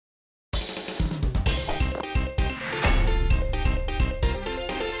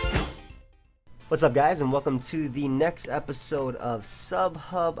What's up, guys, and welcome to the next episode of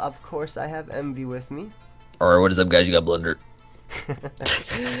SubHub. Of course, I have Emvee with me. Alright, what is up, guys? You got blundered.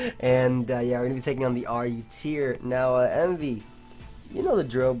 And yeah, we're gonna be taking on the RU tier now. Emvee, you know the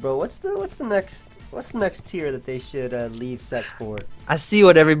drill, bro. What's the next tier that they should leave sets for? I see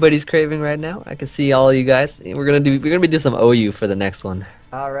what everybody's craving right now. I can see all you guys. We're gonna be doing some OU for the next one.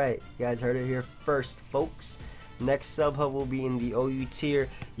 All right, you guys heard it here first, folks. Next SubHub will be in the OU tier.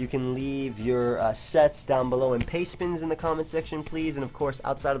 You can leave your sets down below and paste spins in the comment section, please. And of course,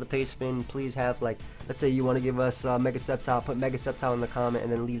 outside of the paste spin, please have, like, let's say you want to give us Mega Sceptile, put Mega Sceptile in the comment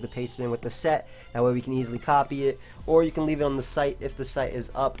and then leave the paste spin with the set. That way we can easily copy it. Or you can leave it on the site if the site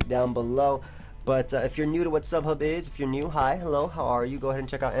is up down below. But if you're new to what SubHub is, if you're new, hi, hello, how are you? Go ahead and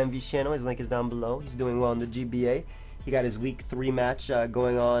check out Emvee's channel. His link is down below. He's doing well in the GBA. He got his week 3 match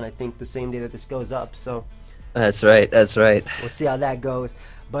going on, I think, the same day that this goes up. So That's right. That's right. we'll see how that goes.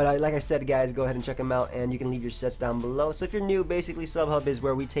 But like I said, guys, go ahead and check them out, and you can leave your sets down below. So if you're new, basically SubHub is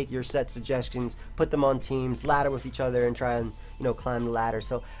where we take your set suggestions, put them on teams, ladder with each other, and try and, you know, climb the ladder.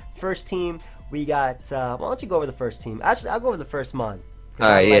 So first team, we got. Why don't you go over the first team? Actually, I'll go over the first mon. All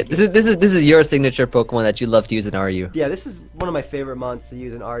right. Yeah. This is your signature Pokemon that you love to use in RU. Yeah, this is one of my favorite mons to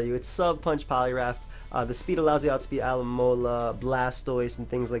use in RU. It's Sub Punch Poliwrath. The speed allows you to outspeed Alamola, Blastoise, and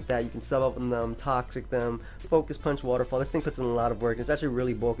things like that. You can sub up on them, Toxic them, Focus Punch, Waterfall. This thing puts in a lot of work. It's actually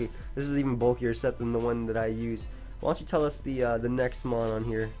really bulky. This is even bulkier set than the one that I use. Why don't you tell us the next mon on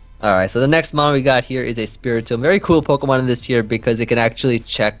here? Alright, so the next mon we got here is a Spiritomb. Very cool Pokemon in this tier because it can actually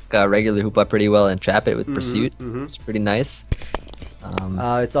check regular Hoopa pretty well and trap it with Pursuit. It's pretty nice.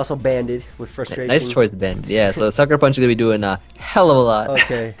 It's also banded with Frustration. Nice choice, Ben. Yeah, so Sucker Punch is going to be doing a hell of a lot.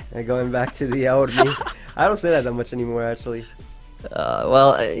 Okay, and going back to the old me. I don't say that much anymore, actually.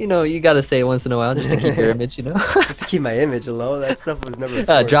 Well, you know, you got to say it once in a while just to keep your image, you know. Just to keep my image low. That stuff was never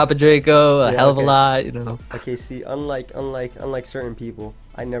forced. Drop a Draco, a hell of a lot, you know. Okay, see, unlike certain people,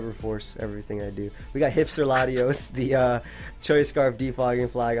 I never force everything I do. We got Hipster Latios, the Choice Scarf Defogging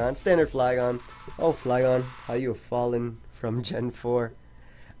Flygon, Standard Flygon. Oh, Flygon, how you have fallen from Gen 4.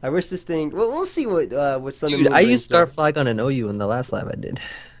 I wish this thing. Well, we'll see what Sun and Dude, Moon I brings used to it. Scarf Flygon and OU in the last lab I did.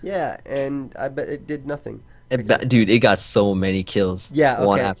 Yeah, and I bet it did nothing. Dude, it got so many kills. Yeah, okay.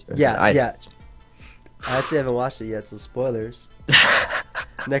 One after. Yeah. I actually haven't watched it yet, so spoilers.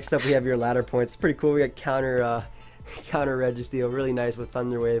 Next up, we have your ladder points. It's pretty cool. We got counter Registeel, really nice with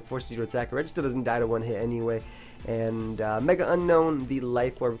Thunder Wave, forces you to attack. Registeel doesn't die to one hit anyway. And Mega Unknown, the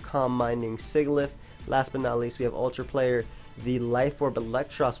Life Orb Calm Minding Sigilyph. Last but not least, we have Ultra Player, the Life Orb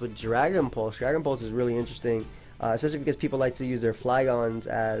Electros with Dragon Pulse. Dragon Pulse is really interesting, especially because people like to use their Flygons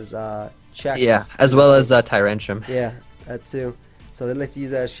as checks. Yeah, as well as Tyrantrum. Yeah, that too. So they like to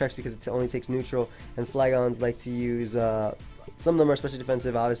use that as checks because it only takes neutral, and Flygons like to use, some of them are especially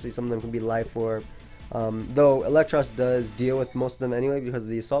defensive, obviously some of them can be Life Orb. Though Electros does deal with most of them anyway because of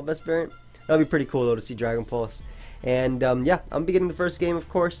the Assault Vest variant. That would be pretty cool though to see Dragon Pulse. And yeah, I'm beginning the first game, of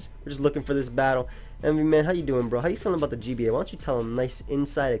course. We're just looking for this battle. Emvee, man, how you doing, bro? How you feeling about the GBA? Why don't you tell them nice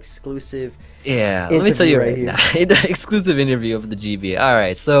inside exclusive? Yeah, let me tell you right now. Exclusive interview of the GBA. All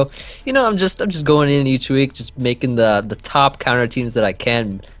right, so you know, I'm just going in each week, just making the top counter teams that I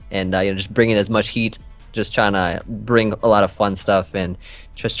can, and you know, just bringing as much heat, just trying to bring a lot of fun stuff, and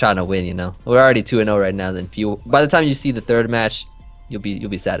just trying to win. You know, we're already 2-0 right now. Then by the time you see the third match, you'll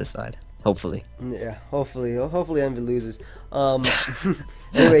be satisfied. Hopefully. Yeah, hopefully Emvee loses.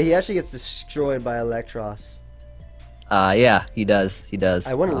 Anyway, he actually gets destroyed by Electros. Yeah, he does.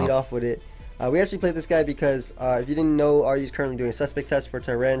 I want to lead off with it. We actually played this guy because if you didn't know, RU is currently doing a suspect test for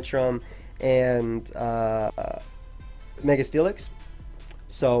Tyrantrum and Mega Steelix.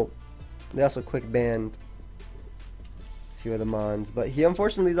 So they also quick banned a few of the mons, but he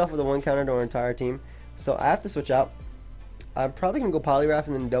unfortunately leads off with a 1 counter to our entire team. So I have to switch out. I'm probably going to go Poliwrath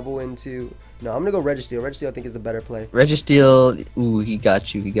and then double into... No, I'm going to go Registeel. Registeel, I think, is the better play. Registeel, ooh, he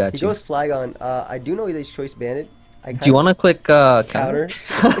got you. He goes Flygon. I do know he's choice banded. Do you want to click counter?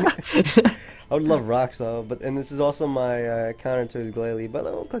 I would love Rocks, though. And this is also my counter to his Glalie. But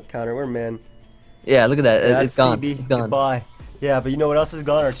we'll click counter. We're man. Yeah, look at that. Yeah, it's gone. CB. It's gone. Goodbye. Yeah, but you know what else is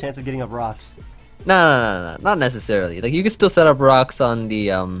gone? Our chance of getting up Rocks. No, not necessarily. Like, you can still set up Rocks on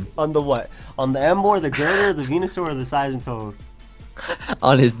the On the what? On the Emboar, the Girder, the Venusaur, or the Seismitoad?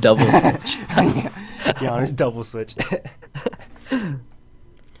 On his double switch. yeah, on his double switch.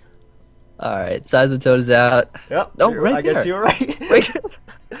 Alright, Seismitoad is out. Yep. Oh, right I there. guess you're right. Right.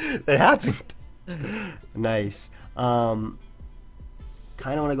 It happened. Nice. Kind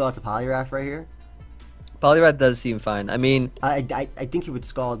of want to go out to Poliwrath right here. Poliwrath does seem fine. I mean, I think he would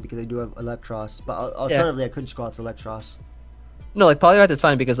Scald because I do have Electros, but alternatively I could Scald to Electros. No, like Poliwrath is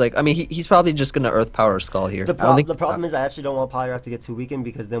fine because like I mean he's probably just gonna Earth Power Skull here. The problem is I actually don't want Poliwrath to get too weakened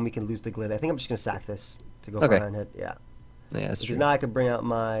because then we can lose the Glid. I think I'm just gonna sack this to go for Iron Head. Yeah. Yeah, that's because true. now I can bring out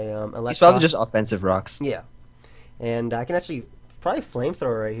my Electros. He's probably just offensive rocks. Yeah. And I can actually probably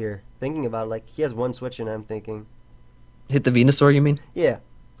Flamethrower right here. Thinking about it, like he has one switch and I'm thinking. Hit the Venusaur, you mean? Yeah.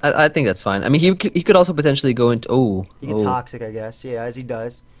 I think that's fine. I mean he could also potentially go into He gets Toxic, I guess. Yeah, as he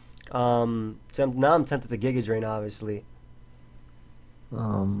does. So now I'm tempted to Giga Drain, obviously.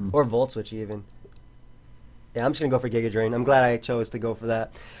 Or Volt Switch even. Yeah, I'm just gonna go for Giga Drain. I'm glad I chose to go for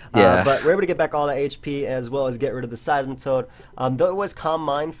that. Yeah. But we're able to get back all that HP as well as get rid of the Seismitoad. Though it was Calm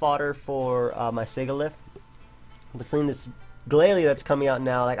Mind fodder for my Sigalith. Between this Glalie that's coming out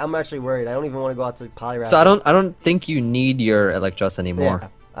now, like I'm actually worried. I don't even want to go out to Poliwrath. So I don't think you need your Electros anymore. Yeah,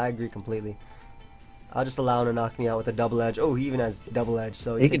 I agree completely. I'll just allow him to knock me out with a Double Edge. Oh, he even has Double Edge,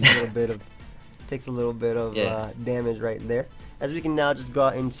 so it takes a little bit of damage right there. As we can now just go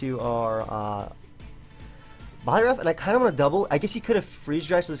out into our Poliwrath, and I kind of want to double. I guess he could have Freeze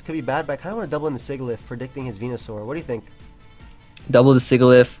Dry, so this could be bad, but I kind of want to double in the Sigalith, predicting his Venusaur. What do you think? Double the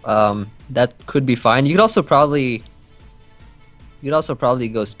Sigalith, that could be fine. You could also probably go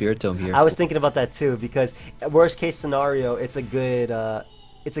Spiritomb here. I was thinking about that too, because worst case scenario, it's a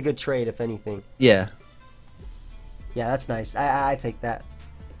good trade if anything. Yeah. Yeah, that's nice. I take that.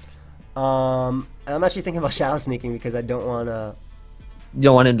 I'm actually thinking about Shadow Sneaking because I don't want to. You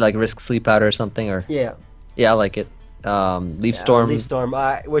don't want to like risk Sleep Powder or something, or yeah. Yeah, I like it. Leaf Storm. Leaf Storm,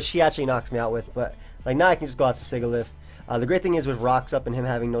 which he actually knocks me out with, but like now I can just go out to Sigalith. The great thing is with Rocks up and him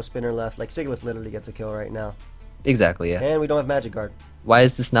having no spinner left, like Sigalith literally gets a kill right now. Exactly, yeah. And we don't have Magic Guard. Why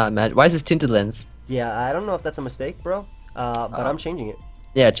is this not magic? Why is this Tinted Lens? Yeah, I don't know if that's a mistake, bro. But I'm changing it.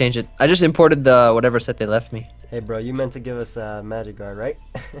 Yeah, change it. I just imported the whatever set they left me. Hey, bro, you meant to give us Magic Guard, right?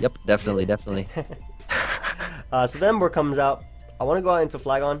 Yep, definitely. So then Ember comes out. I want to go out into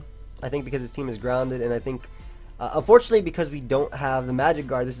Flygon. I think because his team is grounded, and I think, unfortunately, because we don't have the Magic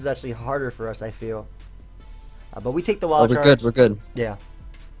Guard, this is actually harder for us, I feel. But we take the Wild Charge. We're good. Yeah.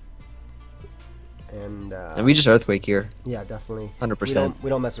 And we just Earthquake here. Yeah, definitely. 100%. We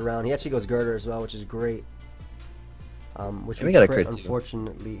don't mess around. He actually goes Girder as well, which is great. Which we got a crit,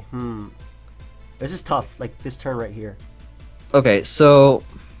 unfortunately. This is tough, like this turn right here. Okay, so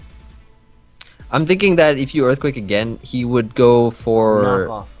I'm thinking that if you Earthquake again, he would go for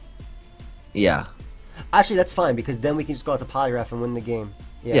Knockoff. Yeah. Actually, that's fine because then we can just go out to Poliwrath and win the game.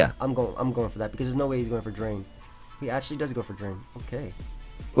 Yeah. I'm going for that because there's no way he's going for Drain. He actually does go for Drain. Okay.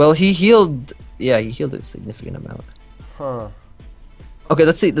 Well, he healed. Yeah, he healed a significant amount. Huh. Okay,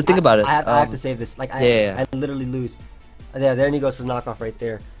 let's see. Think about it. I have to save this. Like I literally lose. Yeah, there he goes for knockoff right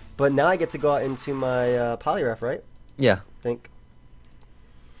there. But now I get to go out into my Poliwrath, right? Yeah. I think.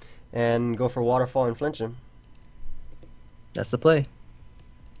 And go for Waterfall and flinch him. That's the play.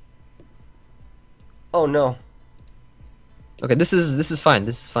 Oh no. Okay, this is fine.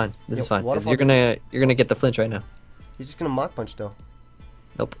 This is fine. This is fine. 'Cause you're gonna get the flinch right now. He's just gonna Mach Punch though.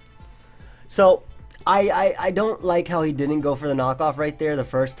 Nope. So I don't like how he didn't go for the knockoff right there the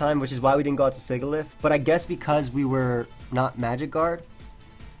first time, which is why we didn't go out to Sigalith. But I guess because we were not Magic Guard.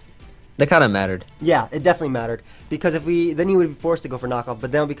 That kind of mattered. Yeah, it definitely mattered because then he would be forced to go for knockoff.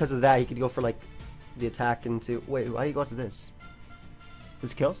 But then because of that, he could go for like the attack into. Wait, why do you go to this?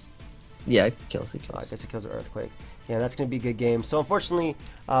 This kills. Yeah, it kills. It Oh, I kills. guess it kills the Earthquake. Yeah, that's gonna be a good game. So unfortunately,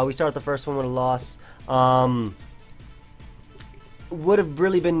 we started the first one with a loss. Would have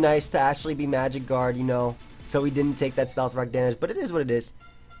really been nice to actually be Magic Guard, you know, so we didn't take that Stealth Rock damage. But it is what it is.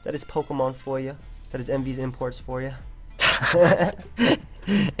 That is Pokemon for you. That is Emvee's imports for you.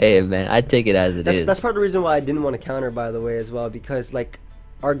 Hey man, I take it as it is. That's part of the reason why I didn't want to counter, by the way, as well, because like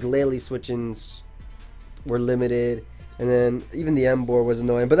our Glalie switch-ins were limited, and then even the Emboar was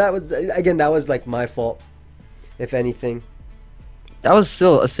annoying. But that was like my fault, if anything. That was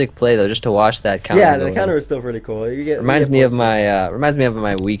still a sick play though, just to watch that counter. Yeah, the counter was still pretty cool. Reminds me of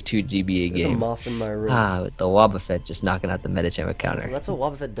my week 2 GBA game. There's a moth in my room. With the Wobbuffet just knocking out the Medicham counter. Well, that's what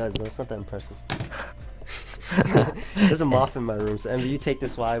Wobbuffet does. No, it's not that impressive. There's a moth in my room, so Emvee, you take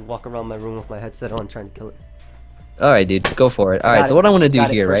this while I walk around my room with my headset on trying to kill it. Alright, dude, go for it. Alright, so what I want to do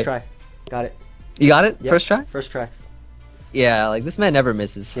here, first right? Try. Got it. You got it? Yep. First try? First try. Yeah, like this man never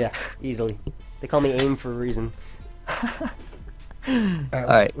misses. Yeah, easily. They call me AIM for a reason.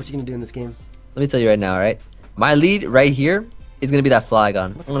 Alright. What you gonna do in this game? Let me tell you right now, alright? My lead right here is gonna be that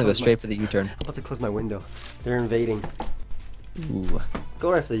Flygon. I'm gonna go straight for the U-turn. I'm about to close my window. They're invading. Ooh.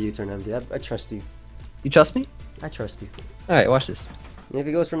 Go right for the U-turn, Emvee. I trust you. You trust me? I trust you. Alright, watch this. And if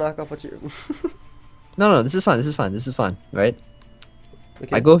he goes for knockoff, what's your... No, this is fine. This is fine, right?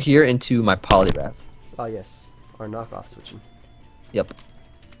 Okay. I go here into my Poliwrath. Oh, yes. Or knockoff switching. Yep.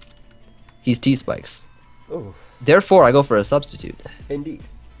 He's T-Spikes. Ooh, Therefore, I go for a substitute. indeed.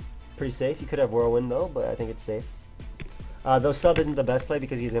 Pretty safe. You could have Whirlwind though, but I think it's safe. Though sub isn't the best play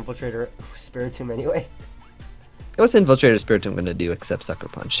because he's Infiltrator Spiritomb anyway. What's Infiltrator Spiritomb gonna do except Sucker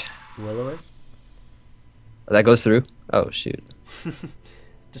Punch? Will-O-Wisp? That goes through? Oh, shoot.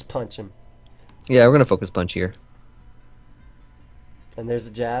 Just punch him. Yeah, we're gonna focus punch here. And there's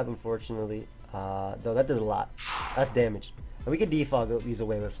a jab, unfortunately. Though that does a lot. That's damage. And we could defog these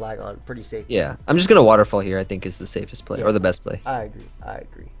away with flag on. Pretty safe. Yeah, I'm just gonna waterfall here. I think is the safest play, Yeah. or the best play. I agree. I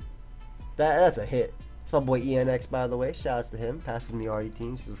agree. That's a hit. It's my boy ENX, by the way. Shout outs to him. Passes me RE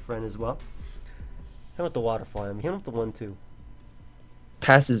teams. He's a friend as well. Hit him with the waterfall. Hit him with the 1-2.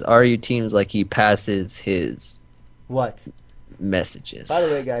 Passes RU teams like he passes his What? messages. By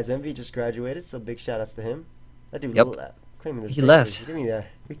the way, guys, Emvee just graduated, so big shout outs to him. That dude claiming this. He victory. left. Give me that.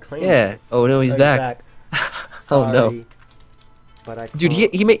 We claimed Yeah. it. Oh no, he's Oh, back. Oh no. Sorry, but I Dude,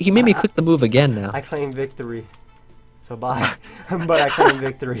 claim- he made me click the move again now. I claim victory. So bye. But I claim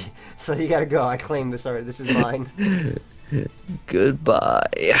victory. So you gotta go. I claim this. Alright, this is mine. Goodbye.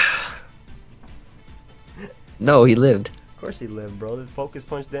 No, he lived. Of course he lived, bro. The focus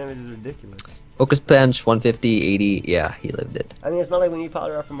punch damage is ridiculous. Focus punch, 150, 80. Yeah, he lived it. I mean, it's not like we need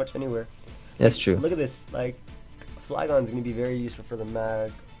power off from much anywhere. That's true. Look at this. Like, Flygon's gonna be very useful for the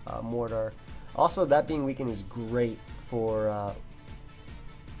mag, Mortar. Also, that being weakened is great for.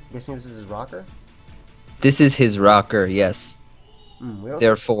 Guessing this is his rocker. This is his rocker, yes. We don't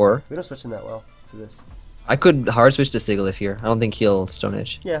Therefore, switch in that well to this. I could hard switch to Sigilyph here. I don't think he'll Stone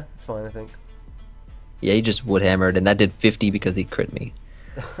Edge. Yeah, it's fine. I think. Yeah, he just wood hammered, and that did 50 because he crit me.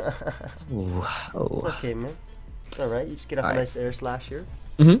 Ooh, It's oh. okay, man. It's alright. You just get off a Alright. nice air slash here.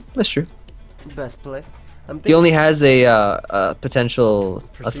 That's true. Best play. I'm He thinking only has a potential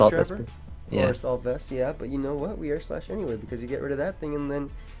for assault Sea vest. Trapper Yeah. or assault vest. Yeah, but you know what? We air slash anyway because you get rid of that thing and then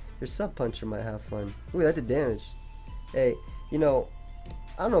your sub puncher might have fun. Ooh, that did damage. Hey, you know,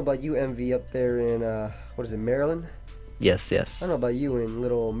 I don't know about you, Emvee, up there in what is it, Maryland? Yes, I yes. don't know about you in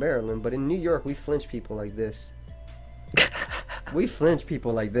little Maryland, but in New York we flinch people like this. We flinch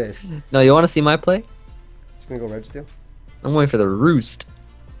people like this. No, you want to see my play? Just gonna go register. I'm going for the roost.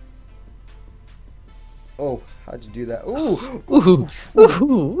 Oh, how'd you do that? Ooh. Ooh,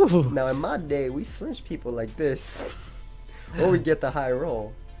 ooh, ooh. Now in my day we flinch people like this, or we get the high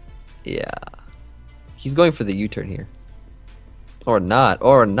roll. Yeah. He's going for the U-turn here. Or not,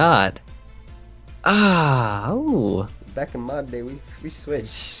 or not. Ah, ooh. Back in my day, we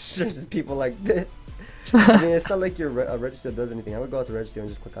switched versus people like this. I mean, it's not like your register does anything. I would go out to register and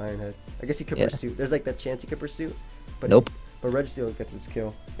just click Ironhead. I guess he could Yeah. pursue. There's like that chance he could pursue. But Nope. But Registeel gets its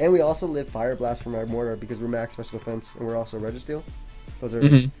kill. And we also live Fire Blast from our Mortar because we're max special defense and we're also Registeel. Those are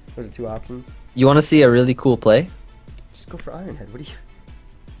those are two options. You want to see a really cool play? Just go for Ironhead. What do you?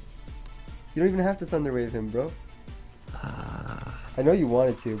 You don't even have to Thunder Wave him, bro. I know you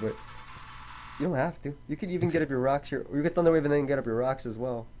wanted to, but you don't have to. You could even get up your rocks here. Or you could Thunder Wave and then get up your rocks as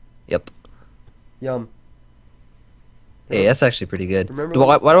well. Yep. Yum. Hey, that's actually pretty good. Remember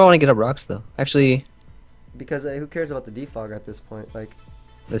Why do I want to get up rocks though? Actually, Because who cares about the defog at this point? Like,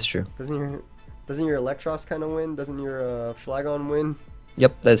 that's true. doesn't your Electros kind of win? Doesn't your Flygon win?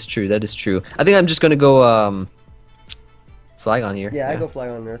 Yep, that's true. That is true. I think I'm just gonna go Flygon here. Yeah, I go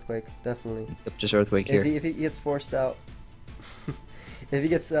Flygon and Earthquake definitely. Yep, just Earthquake here. If he gets forced out, if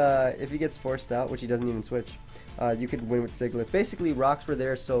he gets forced out, which he doesn't even switch, you could win with Sigilyph. Basically, rocks were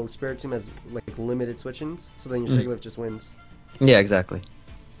there, so Spiritomb has like limited switch-ins, so then your Sigilyph just wins. Yeah, exactly.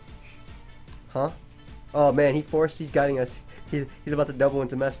 Huh? Oh man, he's guiding us. He's about to double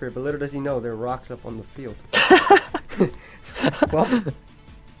into Mesprit, but little does he know there are rocks up on the field. Well,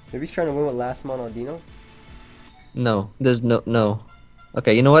 maybe he's trying to win with last mon Audino. No, there's no.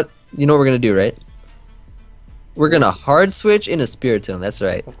 Okay, you know what? You know what we're gonna do, right? We're gonna hard switch in a Spiritomb. That's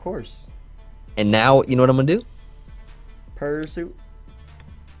right. Of course. And now, you know what I'm gonna do? Pursuit.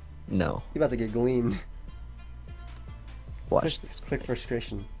 No. He's about to get gleamed. Watch this. Click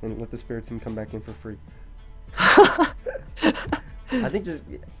frustration and let the Spiritomb come back in for free. I think just.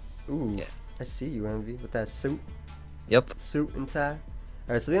 Ooh. Yeah. I see you, Emvee, with that suit Yep. and tie.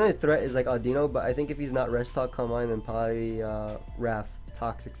 Alright, so the only threat is like Audino, but I think if he's not Rest Talk, Calm Mind, then probably Raph,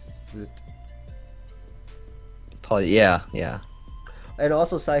 Toxic. Probably. Yeah. Yeah. And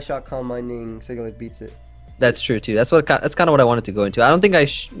also Psyshock, Calm Minding, Sigilyph beats it. That's true too. That's kind of what I wanted to go into. I don't think I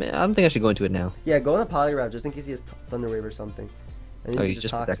should go into it now. Yeah, go on a Poliwrath just in case he has Thunder Wave or something. And then Oh, you you just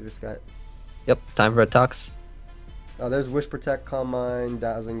just Toxic protect. this guy. Yep. Time for a Tox. Oh, there's Wish Protect, Calm Mind,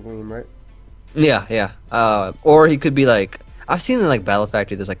 Dazzling Gleam, right? Yeah. Yeah. Or he could be like, I've seen in like Battle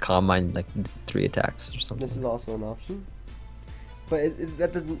Factory. There's like Calm Mind, like 3 attacks or something. This is also an option. But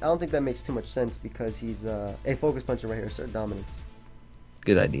that doesn't, I don't think that makes too much sense because he's a focus puncher right here. Assert dominance.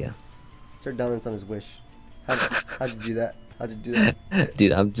 Good idea. Assert dominance on his wish. How'd you do that? How'd you do that?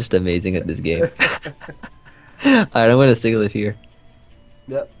 Dude, I'm just amazing at this game. Alright, I'm gonna Sigilyph here.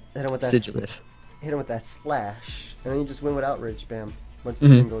 Yep. Hit him with that. Sigilyph. Hit him with that slash, and then you just win with outrage. Bam. Once the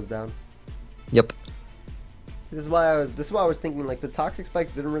spin goes down. Yep. This is why I was thinking like the toxic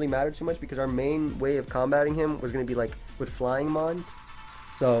spikes didn't really matter too much because our main way of combating him was gonna be like with flying mons.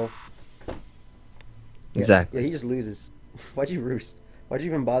 So yeah, Exactly. Yeah, he just loses. Why'd you roost? Why'd you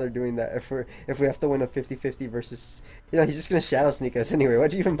even bother doing that if we have to win a 50-50 versus he's just gonna shadow sneak us anyway.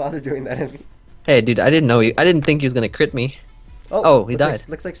 Why'd you even bother doing that, Emvee? Hey dude, I didn't think he was gonna crit me. Oh, he died.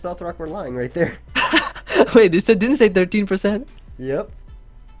 Looks like Stealth Rock were lying right there. Wait, didn't say 13%? Yep.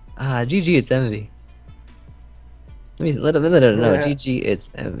 GG, it's Emvee. Let him know. Yeah. GG, it's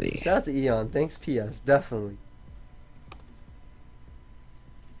Emvee. Shout out to Eon. Thanks, PS. Definitely.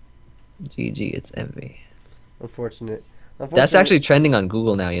 GG, it's Emvee. Unfortunate. That's actually trending on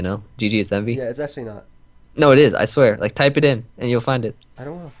Google now, you know? GG, it's Emvee. Yeah, it's actually not. No, it is, I swear. Like, type it in, and you'll find it. I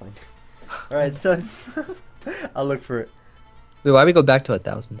don't want to find it. Alright, so I'll look for it. Wait, why we go back to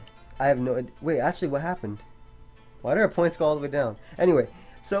 1,000? I have no idea. Wait, actually, what happened? Why did our points go all the way down? Anyway,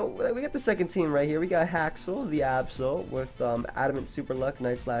 so we got the second team right here. We got Haxel, the Absol, with Adamant Super Luck,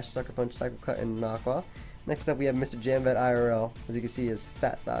 Night Slash, Sucker Punch, Cycle Cut, and Knockoff. Next up, we have Mr. Jamvet IRL. As you can see, his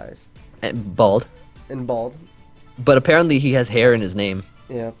fat thighs. And bald. And bald. But apparently he has hair in his name.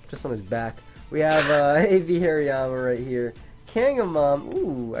 Yeah, just on his back. We have AV Hariyama right here. Kangamom,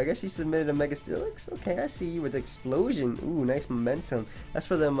 ooh, I guess you submitted a Mega Steelix? Okay, I see you with Explosion. Ooh, nice momentum. That's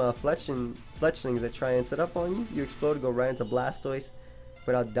for them fletchlings that try and set up on you. You explode, go right into Blastoise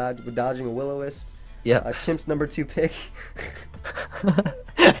without dodging a Will-O-Wisp. Yeah. Chimp's number 2 pick.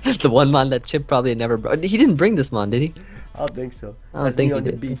 The one mon that Chip probably never brought. He didn't bring this mon, did he? I don't think so. I don't think he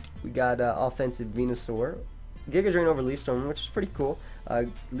did. Beat. We got offensive Venusaur. Giga Drain over Leaf Storm, which is pretty cool.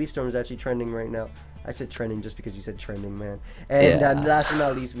 Leaf Storm is actually trending right now. I said trending just because you said trending, man. And last but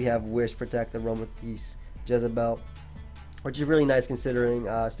not least, we have Wish, Protect, Aromatisse, Jezebel, which is really nice considering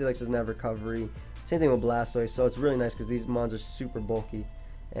Steelix doesn't have recovery. Same thing with Blastoise, so it's really nice because these mons are super bulky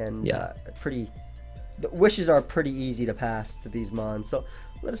and the wishes are pretty easy to pass to these mons. So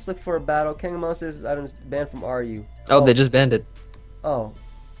let us look for a battle. Kangamon says I don't banned from RU. Oh, they just banned it. Oh.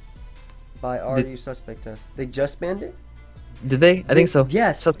 By RU suspect test. They just banned it? Did they? I think so.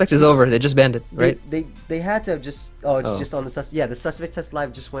 Yes. Suspect is over. They just banned it, right? They had to have just. Oh, it's just on the suspect. Yeah, the suspect test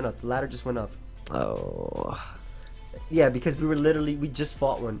live just went up. The ladder just went up. Oh. Yeah, because we just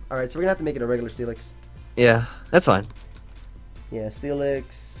fought one. All right, so we're gonna have to make it a regular Steelix. Yeah, that's fine. Yeah,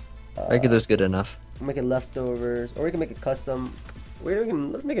 Steelix. Regular's good enough. We'll make it leftovers, or we can make it custom.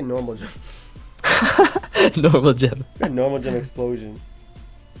 Let's make it normal gem. Normal gem. Normal gem explosion.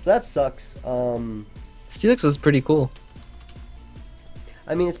 So that sucks. Steelix was pretty cool.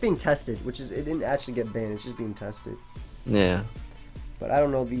 I mean, it's being tested, which is it didn't actually get banned. It's just being tested. Yeah. But I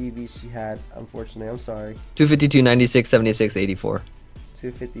don't know the EVs she had, unfortunately. I'm sorry. 252, 96, 76, 84.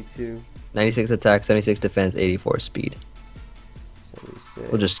 252. 96 attack, 76 defense, 84 speed.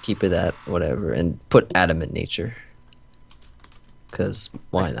 76. We'll just keep it at whatever and put Adamant Nature. Because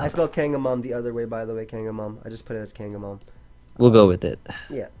why not? I spelled Kangamom the other way, by the way, Kangamom. I just put it as Kangamom. We'll go with it.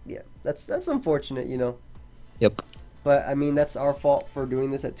 Yeah. That's unfortunate, you know. Yep. But, I mean, that's our fault for doing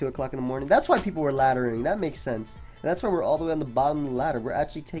this at 2 o'clock in the morning. That's why people were laddering. That makes sense. And that's why we're all the way on the bottom of the ladder. We're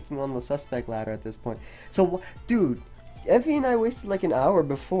actually taking on the suspect ladder at this point. So, dude, Emvee and I wasted like an hour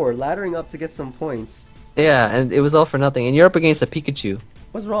before laddering up to get some points. Yeah, and it was all for nothing. And you're up against a Pikachu.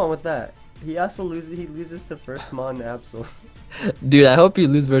 What's wrong with that? He also loses to first Mon Absol. Dude, I hope you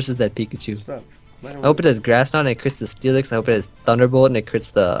lose versus that Pikachu. I hope it has Grass Knot and it crits the Steelix. I hope it has Thunderbolt and it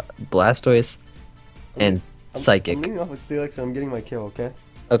crits the Blastoise. And Psychic. I'm leading off with Steelix and I'm getting my kill, okay?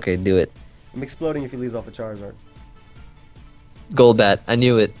 Okay, do it. I'm exploding if he leaves off a Charizard. Golbat, I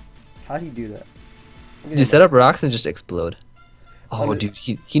knew it. How do you do that? Dude, set up rocks and just explode. Oh, dude,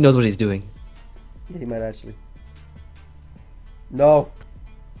 he knows what he's doing. Yeah, he might actually. No!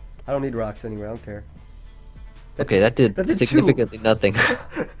 I don't need rocks anyway, I don't care. Okay, that did significantly nothing.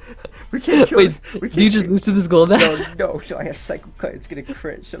 We can't kill Do you just lose to this Golbat? No, I have Cycle Cut, it's gonna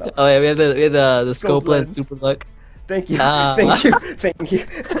crit, shut up. Oh yeah, we have the Scope Lens Super Luck. Thank you, thank you.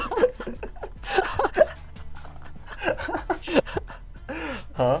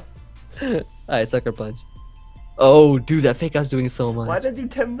 Huh? Alright, Sucker Punch. Oh, dude, that fake out's doing so much. Why did I do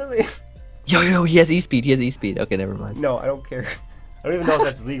 10 million? Yo, he has E-Speed, Okay, never mind. No, I don't care. I don't even know if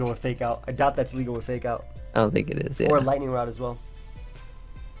that's legal with Fake Out. I doubt that's legal with Fake Out. I don't think it is, yeah. Or Lightning Rod as well.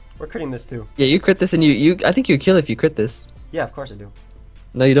 We're critting this too. Yeah, you crit this and I think you kill if you crit this. Yeah, of course I do.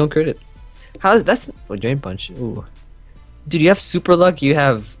 No, you don't crit it. How is that's Drain Punch? Ooh, dude, you have super luck. You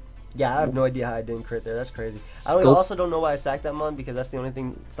have. Yeah, I have no idea how I didn't crit there. That's crazy. Scope. Also don't know why I sacked that mon because that's the only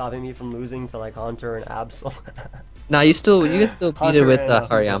thing stopping me from losing to like Haunter and Absol. Nah, you can still beat it with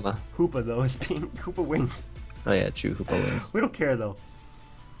Hariyama. Hoopa though is being Hoopa wins. Oh yeah, true. Hoopa wins. We don't care though.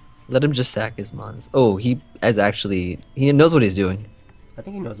 Let him just sack his mons. Oh, he knows what he's doing. I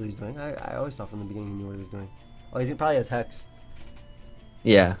think he knows what he's doing. I always thought from the beginning he knew what he was doing. Oh, he's probably has Hex.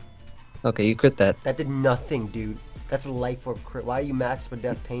 Yeah. Okay, you crit that. That did nothing, dude. That's a life orb crit. Why are you max with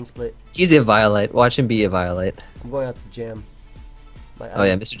death pain split? He's a Violite. Watch him be a Violite. I'm going out to Jam. Oh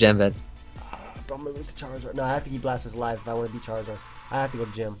yeah, Mr. Jamvad. Bro, I'm gonna lose to Charizard. No, I have to keep Blastoise alive if I want to beat Charizard. I have to go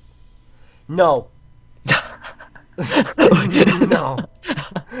to Jam. No. No.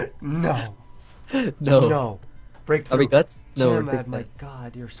 No. No. No. Breakthrough. Are we guts? No. Jamvad, my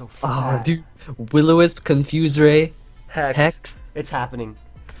god, you're so fat. Oh, dude. Will-O-Wisp, Confuse Ray, Hex. It's happening.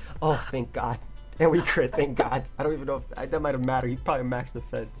 Oh, thank god. And we crit, thank god. I don't even know if that might have mattered. He probably maxed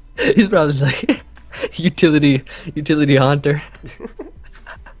defense. He's probably like utility haunter.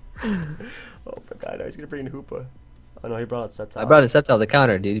 Oh my god, now he's gonna bring in Hoopa. Oh no, he brought out Sceptile. I brought in Sceptile the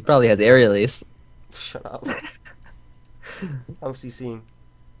counter, dude. He probably has Aerial Ace. Shut up. I'm CCing.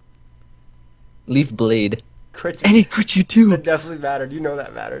 Leaf Blade. Crits. And he crit you too. That definitely mattered. You know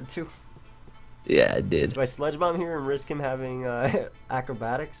that mattered too. Yeah, it did. Do I Sludge Bomb here and risk him having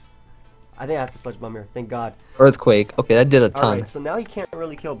acrobatics? I think I have to Sludge Bomb here. Thank God. Earthquake. Okay, that did a ton. Alright, so now he can't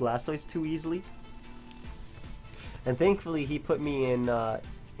really kill Blastoise too easily. And thankfully he put me in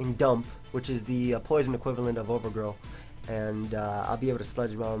Dump, which is the poison equivalent of Overgrow. And I'll be able to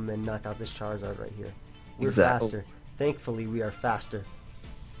Sludge Bomb and knock out this Charizard right here. We're faster. Thankfully we are faster.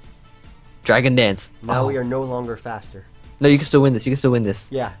 Dragon Dance. Now we are no longer faster. No, you can still win this. You can still win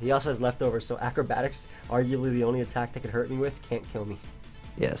this. Yeah, he also has leftovers, so acrobatics, arguably the only attack that could hurt me with, can't kill me.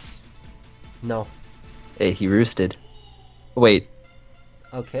 Yes. No. Hey, he roosted. Wait.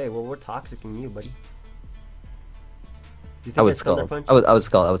 Okay, well we're toxicing you, buddy. You think I would scald. I would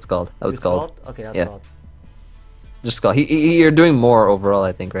scald. Okay, I'll yeah. scald. Just scald. You're doing more overall,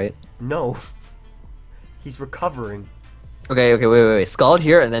 I think, right? No. He's recovering. Okay, wait. Scald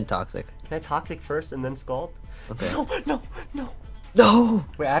here and then toxic. Can I toxic first and then scald? Okay. No!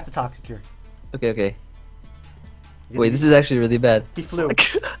 Wait, I have to toxic here. Okay. Wait, this is actually really bad. He flew.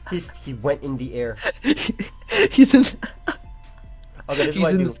 he went in the air. He's in. Okay, this is He's what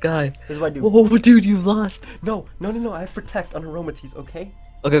I in do. the sky. This is what I do. Oh, dude, you've lost. No. I have protect on Aromatisse, okay?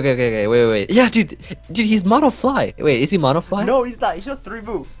 Okay. Wait. Yeah, dude, he's mono fly. Wait, is he mono fly? No, he's not. He showed 3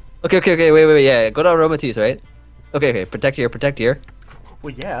 moves. Okay. Wait. Yeah, go to Aromatisse, right? Okay. Protect here.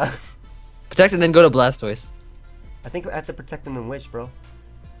 Well, yeah. Protect and then go to Blastoise. I think I have to protect him and Wish, bro.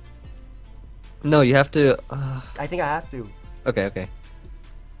 No, you have to. I think I have to. Okay.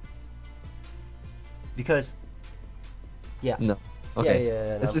 Because. Yeah. No. Okay.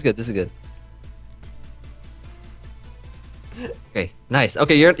 Yeah. This is good. Okay, nice.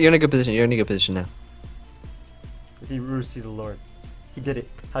 Okay, you're in a good position. Now. If he roosts, he's a lord. He did it.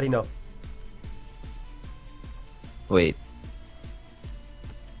 How do you know? Wait.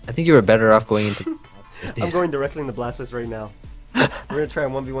 I think you were better off going into. I'm going directly into Blastoise right now. We're gonna try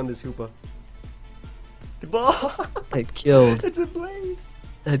and 1v1 this Hoopa. The ball! It killed. It's a blaze!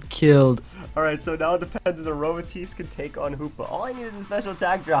 That killed. Alright, so now it depends if the Aromatisse can take on Hoopa. All I need is a special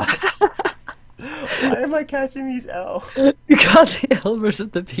attack drop. Why am I catching these L? You got the L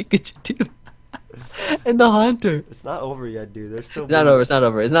versus the Pikachu too. And the Haunter. It's not over yet, dude. There's still It's not over.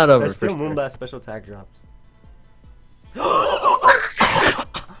 There's still Moonblast special attack drops.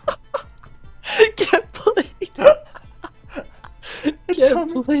 Get played. It's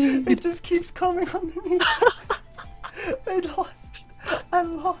coming. It just keeps coming underneath. I lost.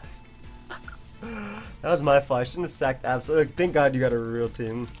 That was my fault. I shouldn't have sacked Absol. Thank God you got a real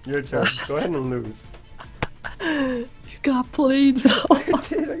team. Your turn. Go ahead and lose. You got played. I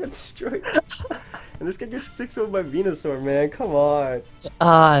did. I got destroyed. And this guy gets 6 over my Venusaur, man. Come on.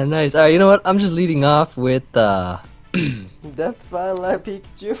 Ah, nice. Alright, you know what? I'm just leading off with Death Fine like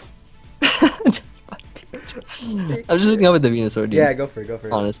Pikachu. I'm just leading off with the Venusaur, dude. Yeah, go for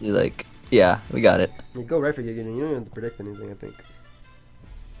it. Honestly, like, yeah, we got it. You go right for Gigan. You don't even have to predict anything, I think.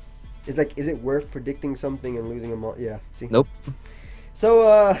 It's like, is it worth predicting something and losing them all? Yeah, see? Nope.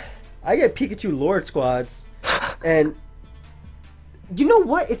 So, I get Pikachu Lord squads, and you know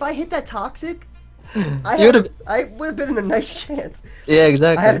what? If I hit that Toxic, I would have been in a nice chance. Yeah,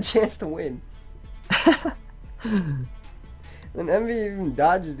 exactly. I had a chance to win. And Emvee even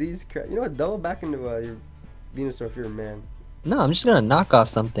dodges these crap. You know what? Double back into your Venusaur if you're a man. No, I'm just gonna knock off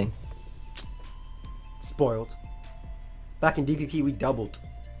something. Spoiled. Back in DPP, we doubled.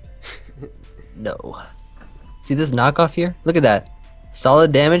 No. See this knockoff here? Look at that.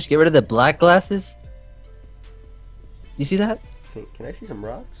 Solid damage. Get rid of the black glasses. You see that? Can I see some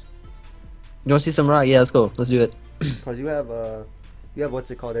rocks? You want to see some rock? Yeah, let's go. Let's do it. Cause you have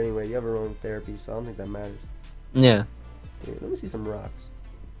what's it called anyway? You have your own therapy, so I don't think that matters. Yeah. Yeah, let me see some rocks.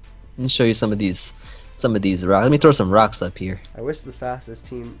 Let me show you some of these rocks. Let me throw some rocks up here. I wish the fastest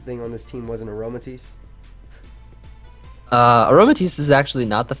thing on this team wasn't Aromatisse. Aromatisse is actually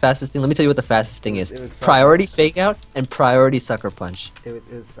not the fastest thing. Let me tell you what the fastest thing is. Priority fake out and priority sucker punch. It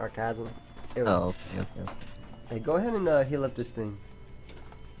was sarcasm. Oh, okay. Hey, go ahead and heal up this thing.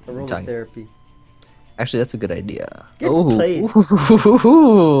 Aromatherapy. Actually, that's a good idea. Get played.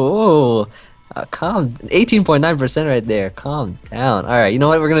 Calm. 18.9% right there. Calm down. All right. You know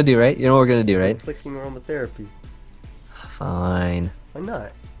what we're gonna do, right? You know what we're gonna do, right? Clicking aromatherapy. Fine. Why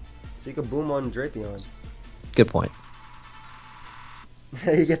not? So you can boom on Drapion. Good point.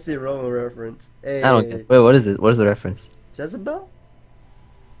 He gets the aroma reference. Hey. I don't get. Wait, what is it? What is the reference? Jezebel?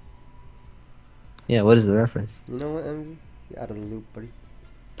 Yeah, what is the reference? You know what, Emvee? You're out of the loop, buddy.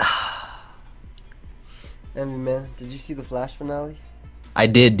 Emvee, man, did you see the Flash finale? I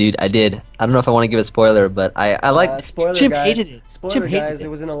did, dude. I did. I don't know if I want to give a spoiler, but I like. Jim hated it. Spoiler, guys. It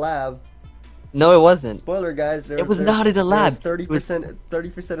was in a lab. No, it wasn't. Spoiler, guys. It was not in a lab.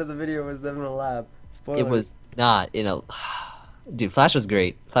 30% of the video was them in a lab. Spoiler. It was not in a. Dude, Flash was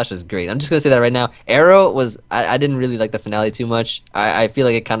great. Flash was great. I'm just gonna say that right now. Arrow was. I didn't really like the finale too much. I feel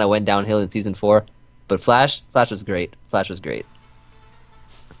like it kind of went downhill in season 4. But Flash was great. Flash was great.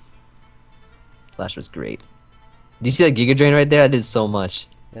 Flash was great. Do you see that Giga Drain right there? I did so much.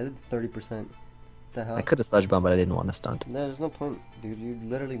 Yeah, I did 30%. The hell? I could have Sludge Bomb, but I didn't want to stunt. No, there's no point, dude. You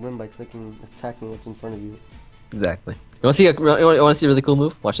literally win by attacking what's in front of you. Exactly. You want to see a really cool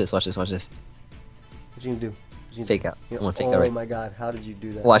move? Watch this. Watch this. Watch this. What you gonna do? Fake out. You know, I want to fake out right. Oh my god, how did you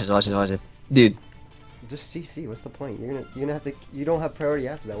do that? Watch this. Watch this. Watch this. Dude. Just CC. What's the point? You're gonna have to. You don't have priority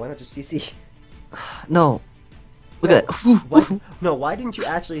after that. Why not just CC? No. Look at that. Why, no, why didn't you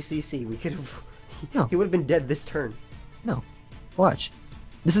actually CC? We could have. No. He would have been dead this turn. No. Watch.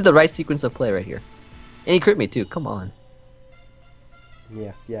 This is the right sequence of play right here. And he crit me too. Come on.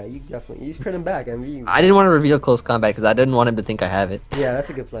 Yeah, you definitely. You crit him back. I mean, I didn't want to reveal close combat because I didn't want him to think I have it. Yeah, that's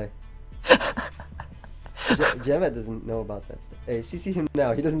a good play. Jamet doesn't know about that stuff. Hey, CC him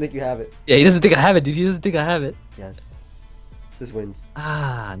now. He doesn't think you have it. Yeah, he doesn't think I have it, dude. He doesn't think I have it. Yes. This wins.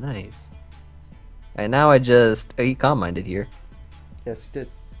 Ah, nice. And now I just he calm-minded here. Yes, you did.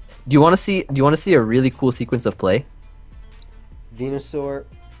 Do you want to see a really cool sequence of play? Venusaur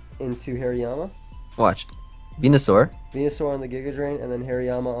into Hariyama. Watch. Venusaur on the Giga Drain, and then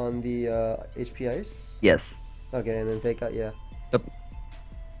Hariyama on the HP Ice. Yes. Okay, and then fake out. Yeah. Yep.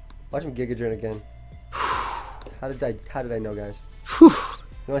 Watch him Giga Drain again. How did I know, guys? Whew.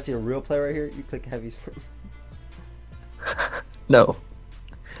 You want to see a real play right here? You click heavy slim. No.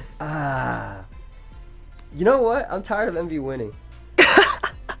 Ah. You know what? I'm tired of Emvee winning.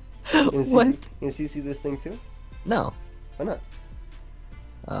 You gonna CC this thing too? No. Why not?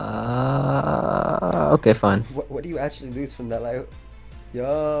 Okay, fine. What do you actually lose from that? Like,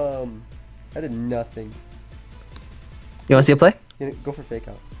 yum. I did nothing. You want to see a play? Go for fake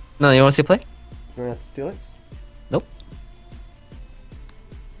out. No, you want to see a play? You want to have to steal it? Nope.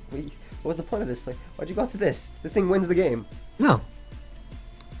 Wait, what was the point of this play? Why'd you go to this? This thing wins the game. No.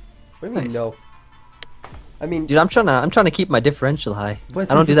 What do you mean no? I mean, dude, I'm trying to keep my differential high. I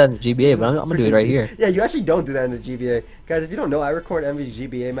don't do that in the GBA, but I'm gonna do it right here. Yeah, you actually don't do that in the GBA, guys. If you don't know, I record Emvee's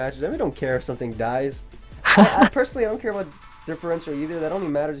GBA matches. I don't care if something dies. I personally, I don't care about differential either. That only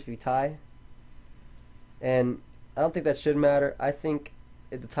matters if you tie. And I don't think that should matter. I think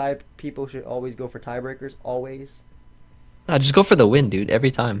if the tie people should always go for tiebreakers. Always. No, just go for the win, dude. Every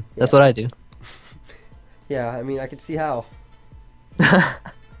time. That's what I do. Yeah, I mean, I could see how.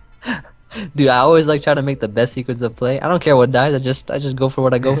 Dude, I always like try to make the best sequence of play. I don't care what dies. I just go for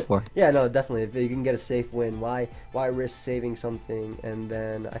what I go for. Yeah, no, definitely. If you can get a safe win, why risk saving something? And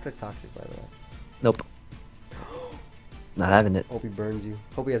then I click toxic, by the way. Nope. Not having it. Hope he burns you.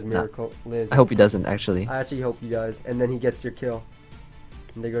 Hope he has miracle. I hope he doesn't actually. I actually hope he does, and then he gets your kill.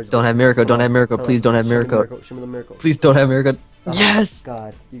 And there goes. Don't have miracle. Don't have miracle. Please don't have miracle. Show me the miracle. Please don't have miracle. Oh, yes.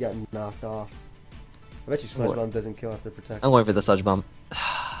 God, you got knocked off. I bet you Sludge Bomb doesn't kill after protect. I'm going for the Sludge Bomb.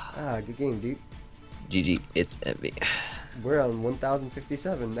 Ah, good game, dude. GG, it's Emvee. We're on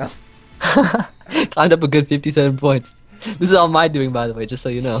 1,057 now. Climbed up a good 57 points. This is all my doing, by the way, just so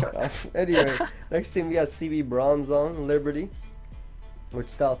you know. Shut up. Anyway, next team we got CB Bronzong, Liberty, with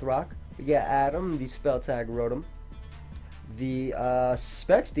Stealth Rock. We got Adam, the spell tag Rotom. The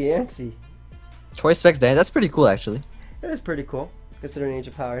Specs Diancie. Toy Specs Dan, that's pretty cool actually. It is pretty cool, considering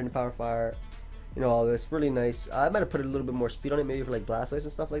Ancient Power, Hidden Power Fire, you know, all this. Really nice. I might have put a little bit more speed on it, maybe for like Blastoise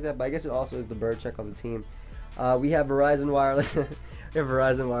and stuff like that, but I guess it also is the bird check of the team. We have Verizon Wireless. We have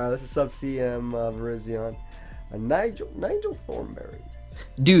Verizon Wireless, a Sub-CM Virizion, a Nigel Thornberry.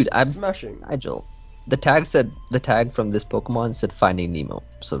 Dude, I'm smashing. Nigel. The tag from this Pokemon said Finding Nemo.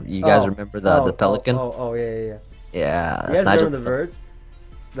 So you guys remember the pelican? Yeah. Yeah, You guys remember the birds?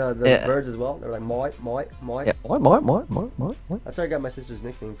 The birds as well. They're like moi. Yeah, moi. That's where I got my sister's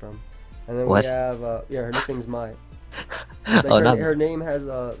nickname from. And then What? we have her nickname's Mai. Oh, Her name has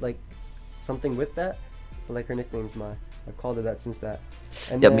like something with that, but like her nickname's Mai. I've called her that since that.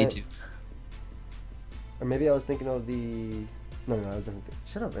 And yeah, me too. Or maybe I was thinking of the. No, I was definitely.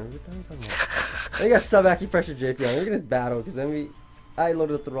 Shut up, Emvee. What the hell are you talking about? I got sub-acupressure JP on. We're gonna battle because I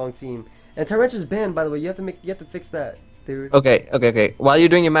loaded up the wrong team. And Tyranitar's banned, by the way. You have to fix that, dude. Okay. While you're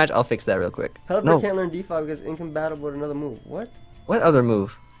doing your match, I'll fix that real quick. Pelipper can't learn D5 because incompatible with another move. What? What other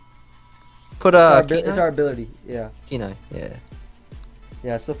move? Put it's our ability. Yeah. Kenai. Yeah.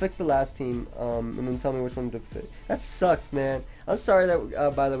 Yeah. So fix the last team, and then tell me which one to fix. That sucks, man. I'm sorry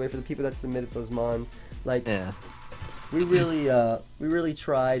that. By the way, for the people that submitted those mons, like. Yeah. We really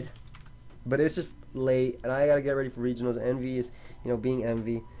tried, but it's just late, and I gotta get ready for regionals. Emvee is, being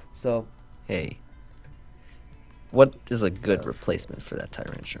Emvee. So, hey, what is a good replacement for that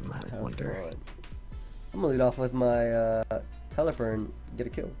Tyranitar? I wonder. God. I'm gonna lead off with my Pelipper and get a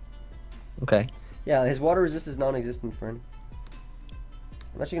kill. Okay. Yeah, his water resist is non-existent, friend.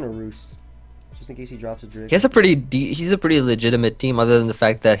 I'm actually gonna roost, just in case he drops a Drake. He's a pretty legitimate team, other than the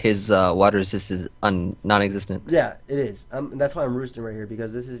fact that his water resist is non-existent. Yeah, it is. That's why I'm roosting right here,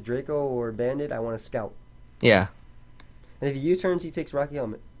 because this is Draco or Bandit. I want to scout. Yeah. And if he U-turns, he takes Rocky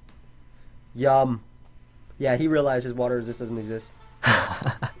Helmet. Yum. Yeah, he realized his water resist doesn't exist.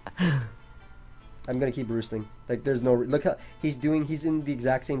 I'm gonna keep roosting. Like, there's no. Look how he's doing. He's in the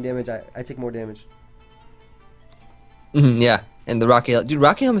exact same damage. I take more damage. Yeah. And the Rocky Helmet, dude,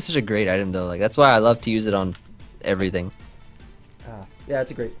 Rocky Helmet is such a great item though. Like, that's why I love to use it on everything. Yeah,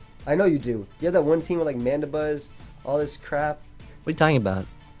 it's a great. I know you do. You have that one team with like Mandibuzz, all this crap. What are you talking about?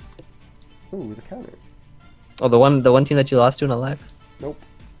 Ooh, the counter. Oh, the one team that you lost to in a live? Nope.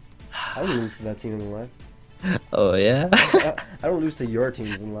 I don't lose to that team in the live. Oh yeah. I don't lose to your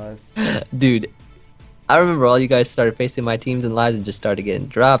teams in lives. Dude, I remember all you guys started facing my teams in lives and just started getting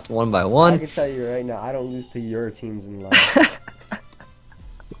dropped one by one. I can tell you right now, I don't lose to your teams in lives.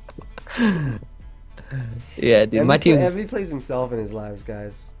 Yeah, dude, my team. Emvee plays himself in his lives,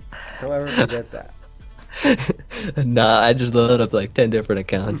 guys. Don't ever forget that. Nah, I just loaded up like 10 different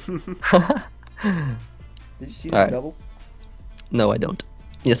accounts. Did you see this double? No, I don't.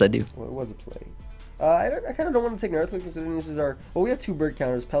 Yes, I do. Well, it was a play. I kind of don't want to take an Earthquake, considering this is our. Well, we have 2 bird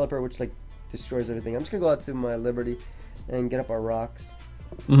counters, Pelipper, which like destroys everything. I'm just gonna go out to my Liberty and get up our rocks.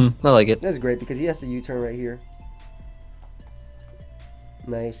 I like it. That's great because he has to U-turn right here.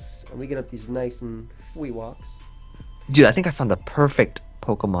 Nice. And we get up these nice and free walks. Dude, I think I found the perfect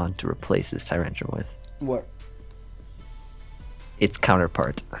Pokemon to replace this Tyranitar with. What? Its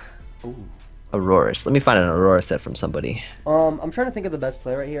counterpart. Ooh. Auroras. Let me find an Aurora set from somebody. I'm trying to think of the best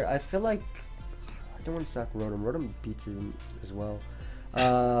play right here. I feel like I don't want to sack Rotom. Rotom beats him as well.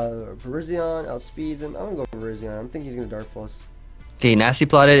 Virizion outspeeds him. I'm gonna go Virizion. I think he's gonna Dark Pulse. Okay, nasty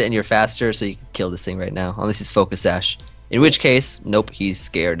plotted, and you're faster, so you can kill this thing right now. Unless he's Focus Sash. In which case, nope, he's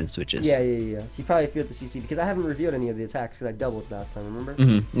scared and switches. Yeah. He probably feared the CC because I haven't revealed any of the attacks because I doubled last time. Remember?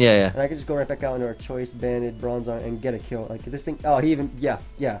 Yeah. And I could just go right back out into our choice banded Bronzong and get a kill. Like this thing. Oh, he even. Yeah.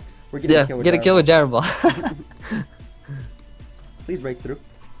 We're getting a kill with get a kill with Gyro Ball. Please break through.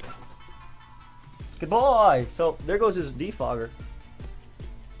 Goodbye. So there goes his defogger.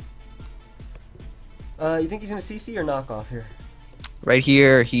 You think he's gonna CC or knock off here? Right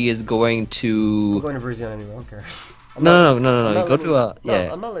here, he is going to. I'm going to Virizion anyway. I don't care. No. Go to a.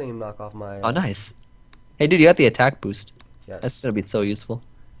 Yeah. I'm not letting him knock off my. Oh, nice. Hey, dude, you got the attack boost. Yes. That's gonna be so useful.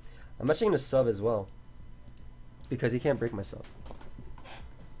 I'm actually gonna sub as well. Because he can't break my sub.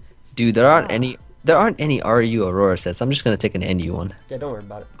 Dude, there aren't any RU Aurora sets. I'm just gonna take an NU one. Yeah, don't worry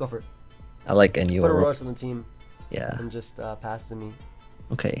about it. Go for it. I like NU. Put Aurora on the team. Yeah. And just pass to me.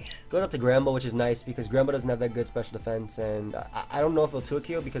 Okay. Go out to Grambo, which is nice because Grambo doesn't have that good special defense, and I don't know if he'll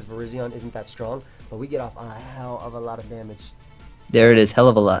 2-kill because Virizion isn't that strong, but we get off a hell of a lot of damage. There it is, hell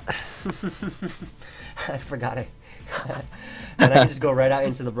of a lot. I forgot it. And I can just go right out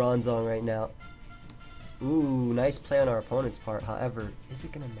into the Bronzong right now. Ooh, nice play on our opponent's part. However, is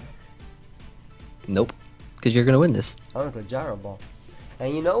it gonna matter? Nope. Because you're gonna win this. I'm gonna click Gyro Ball.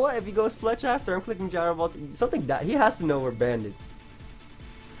 And you know what? If he goes Fletch after, I'm clicking Gyro Ball. Something he has to know we're banded.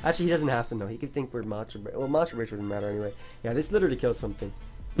 Actually, he doesn't have to know. He could think we're Macho Break. Well, Macho Break wouldn't matter anyway. Yeah, this literally kills something.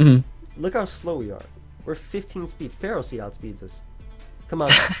 Look how slow we are. We're 15 speed. Pharaoh Seed outspeeds us. Come on.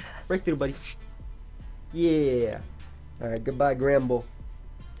 Breakthrough, buddy. Yeah. Alright, goodbye, Gramble.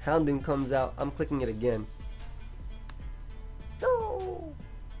 Houndoom comes out. I'm clicking it again. No!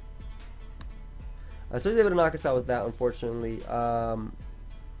 So he's able to knock us out with that, unfortunately. Kind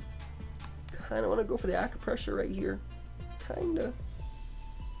of want to go for the Acupressure right here. Kind of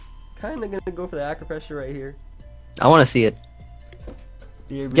gonna go for the Acupressure right here. I want to see it.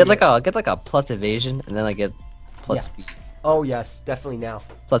 Get like a plus evasion, and then I get plus speed. Oh yes, definitely now.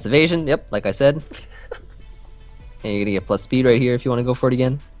 Plus evasion, yep, like I said. And you're gonna get plus speed right here if you want to go for it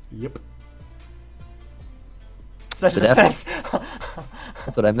again. Yep. Special defense.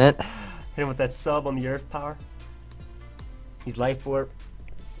 That's what I meant. Hit him with that sub on the Earth power. He's Life Orb.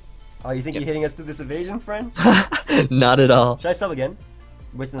 Oh, you think you're hitting us through this evasion, friend? Not at all. Should I sub again?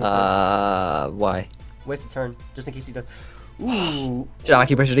 Wasting the turn. Why? Waste a turn, just in case he does. Ooh. Should I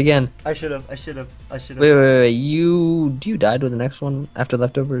Acupressure it again? I should have. Wait. You died with the next one after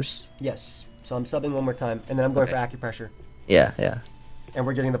leftovers? Yes. So I'm subbing one more time, and then I'm going for Acupressure. Yeah. And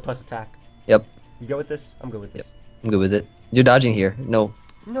we're getting the plus attack. Yep. You go with this? I'm good with this. Yep. I'm good with it. You're dodging here. No.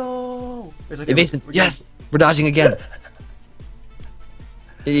 No. Evasive. Yes. We're dodging again.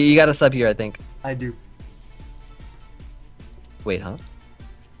 You got a sub here, I think. I do. Wait, huh?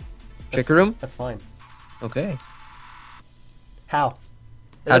 Trick Room? That's fine. Okay. How?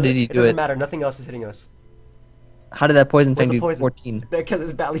 How did he do it? It doesn't matter. Nothing else is hitting us. How did that poison thing do poison? 14? Because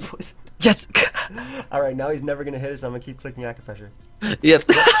it's badly poisoned. Yes! Alright, now he's never going to hit us. I'm going to keep clicking Acupressure. Yep.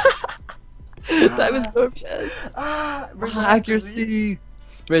 Diamond Storm, yes. Where's my accuracy?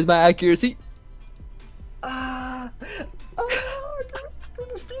 Where's my accuracy? Go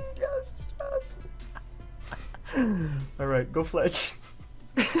to speed, yes. Alright, go Fletch.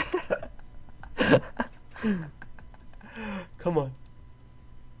 Come on.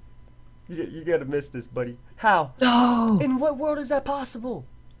 You gotta miss this, buddy. How? No! In what world is that possible?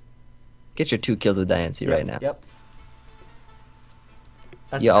 Get your 2 kills with Diancie right now. Yep.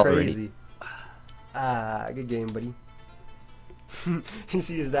 That's crazy. Good game, buddy. You should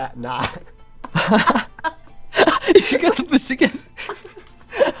use that. Nah. You got the boost again.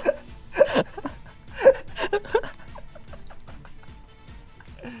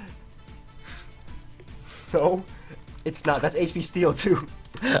 No, it's not. That's HP Steel too.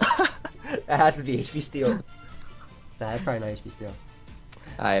 It has to be HP Steel. Nah, that's probably not HP Steel.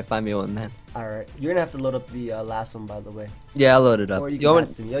 Alright, find me one, man. Alright, you're gonna have to load up the last one, by the way. Yeah, I'll load it up. Or you can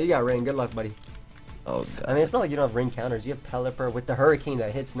pass it to me. Yo, you got rain. Good luck, buddy. Oh, God. I mean, it's not like you don't have rain counters. You have Pelipper with the Hurricane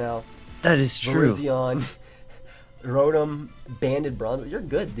that hits now. That is true. Virizion, Rotom, Banded Bronze. You're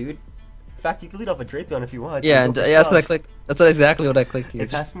good, dude. In fact, you can lead off a Drapion if you want. Yeah, and that's what I clicked. That's exactly what I clicked here. Hey,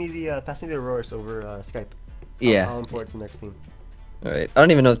 pass me the Auroras over Skype. Yeah. I'll import it to the next team. All right. I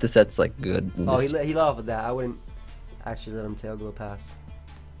don't even know if this set's like good. Oh, he let off with that. I wouldn't actually let him tail glow pass.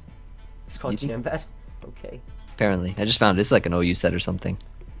 It's called Jambad. Okay. Apparently, I just found it. It's like an OU set or something.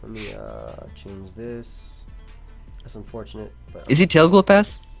 Let me change this. That's unfortunate. But is he tail glow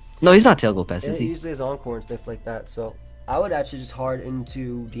pass? No, he's not tail glow pass. Is he? Usually is Encore and stuff like that. So I would actually just hard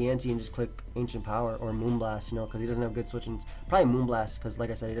into Diancie and just click Ancient Power or Moonblast, you know, because he doesn't have good switch-ins. Probably Moonblast, because like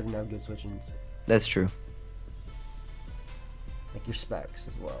I said, he doesn't have good switch-ins. That's true. Like your specs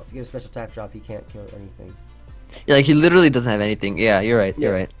as well. If you get a special attack drop, he can't kill anything. Yeah, like he literally doesn't have anything. Yeah, you're right.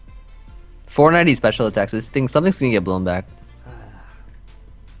 You're right. 490 special attacks. This thing, something's gonna get blown back.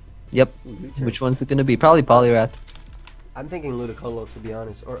 Yep. Which one's it gonna be? Probably Poliwrath. I'm thinking Ludicolo, to be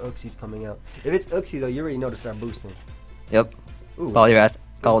honest, or Uxie's coming out. If it's Uxie though, you already know to start boosting. Yep. Ooh. Poliwrath.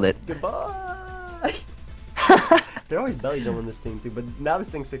 Called it. Goodbye. They're always belly jumping this thing too, but now this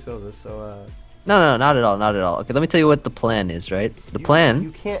thing's 6-0 us, so No, not at all, not at all. Okay, let me tell you what the plan is, right? The plan...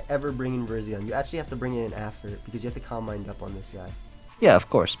 You can't ever bring in Virizion. You actually have to bring it in after it, because you have to calm mind up on this guy. Yeah, of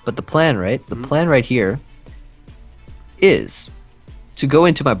course. But the plan, right? The plan right here is to go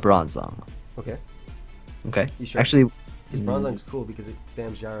into my Bronzong. Okay. Okay. You sure? Actually... His Bronzong's cool because it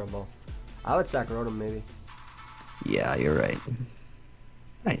spams Gyro Ball. I would sack Rotom maybe. Yeah, you're right.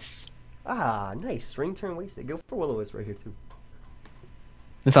 Nice. Ah, nice. Ring turn wasted. Go for Will-O-Wisp right here too.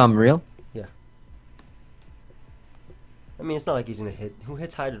 If I'm real? Yeah. I mean, it's not like he's gonna hit. Who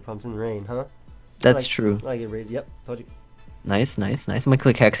hits Hydro Pumps in the rain, huh? That's true. Like it raised. Yep, told you. Nice, nice, nice. I'm gonna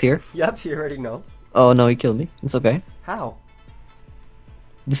click Hex here. Yep, you already know. Oh no, he killed me. It's okay. How?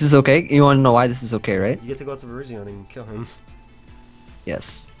 This is okay? You wanna know why this is okay, right? You get to go to Virizion and kill him.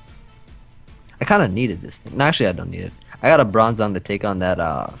 Yes. I kinda needed this thing. No, actually I don't need it. I got a Bronzong to take on that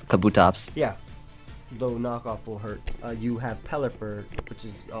Kabutops. Yeah. though knockoff will hurt. You have Pelipper, which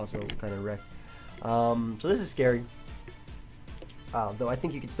is also kind of wrecked. So this is scary. Though I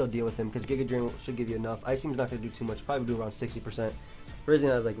think you can still deal with him because Giga Drain should give you enough. Ice Beam's not going to do too much. Probably do around 60%. Frizzing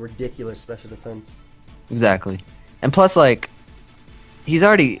has like ridiculous special defense. Exactly. And plus, like, he's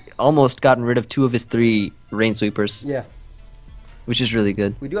already almost gotten rid of 2 of his 3 Rain Sweepers. Yeah. Which is really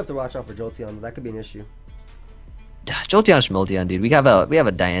good. We do have to watch out for Jolteon. That could be an issue. Jolteon, Schmolteon, dude. We have a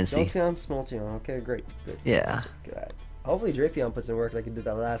Diancie. Jolteon, Smolteon. Okay, great. Good. Yeah. Good. Hopefully Drapion puts in work like he did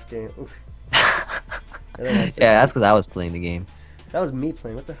that last game. Yeah, that's because I was playing the game. That was me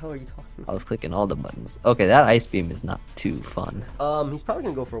playing. What the hell are you talking about? I was clicking all the buttons. Okay, that Ice Beam is not too fun. He's probably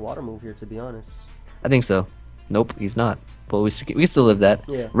gonna go for a water move here, to be honest. I think so. Nope, he's not. But we still live that.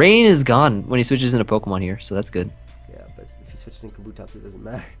 Yeah. Rain is gone when he switches into Pokemon here, so that's good. Yeah, but if he switches in Kabutops, it doesn't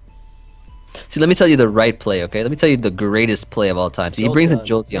matter. See, let me tell you the right play, okay? Let me tell you the greatest play of all time. So he brings in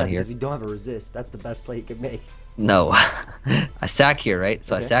Jolteon here. Because we don't have a resist. That's the best play he could make. No. I sack here, right?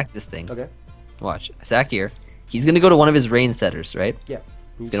 So Okay. I sack this thing. Okay. Watch. I sack here. He's gonna go to one of his rain setters, right? Yeah.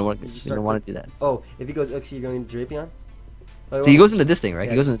 He's gonna want to do that. Oh, if he goes Uxie, you're going to Drapion? So he goes into this thing, right?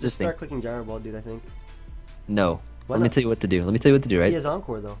 Yeah, He goes into just this thing. start clicking Gyro Ball, dude, I think. No. Why Let me not? tell you what to do. Let me tell you what to do, He right? has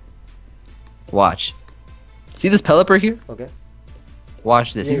Encore, though. Watch. See this Pelipper here? Okay.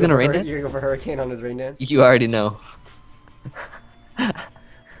 Watch this. He's gonna rain dance. You're going to go for Hurricane on his rain dance? You already know.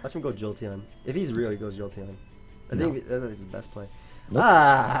 Watch him go Jolteon. If he's real, he goes Jolteon. I think that's his best play. Nope.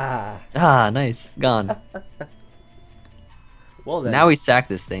 Ah! Ah, nice. Gone. Well then. Now we sack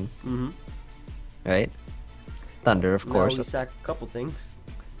this thing, Mm-hmm. right? Thunder, of course. Now we sack a couple things.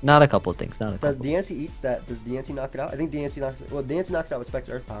 Not a couple of things. Not a Does couple. Diancie eats that? Does Diancie knock it out? I think Diancie knocks it. Well, Diancie knocks out with Spec's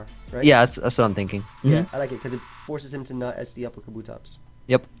Earth Power, right? Yeah, that's what I'm thinking. Yeah, Mhm. I like it because it forces him to not SD up with Kabutops.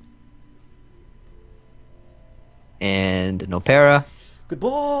 Yep. And no para. Good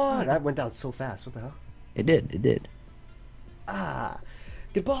boy! That went down so fast. What the hell? It did. It did. Ah!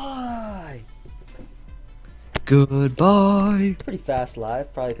 Goodbye! Goodbye. Pretty fast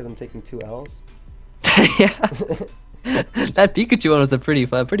live, probably because I'm taking 2 L's. Yeah. That Pikachu one was a pretty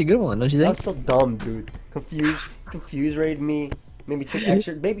good one, don't you That think? was so dumb, dude. Confused raid me. Maybe took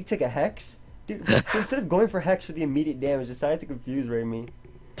extra. Maybe took a Hex. Dude, instead of going for Hex for the immediate damage, decided to confuse raid me.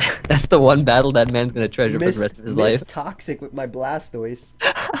 That's the one battle that man's gonna treasure for the rest of his life. Toxic with my Blastoise.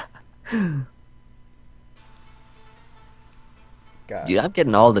 God. Dude, I'm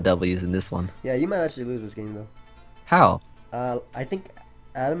getting all the W's in this one. Yeah, you might actually lose this game though. How? I think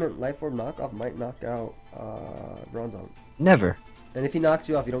Adamant Life Orb knockoff might knock out Bronzong. Never. And if he knocks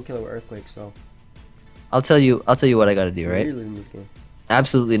you off, you don't kill it with Earthquake. So I'll tell you what I gotta do, right? you're losing this game.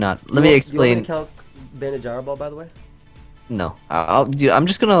 Absolutely not. Let You me want explain. me to count Banded Gyro Ball, by the way? No, dude, I'm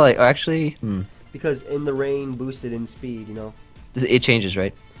just gonna like actually. Because in the rain boosted in speed, you know. It changes,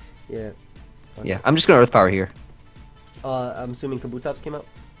 right? Yeah. Yeah, I'm just gonna Earth Power here. I'm assuming Kabutops came out.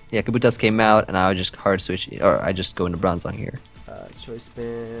 Yeah, Kabutops came out, and I would just hard switch, or I just go into Bronzong here. Choice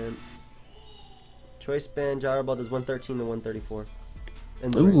Band. Choice Band Gyro Ball does 113 to 134.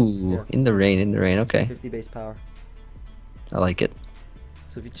 In the rain. Ooh, Yeah. in the rain, okay. 50 base power. I like it.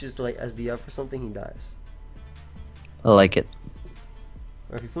 So if you choose to like SD up for something, he dies. I like it.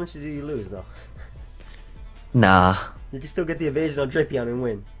 Or if he flinches you, you lose though. Nah, You can still get the evasion on Drapion and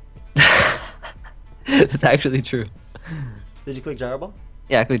win. that's actually true. Did you click Gyro Ball?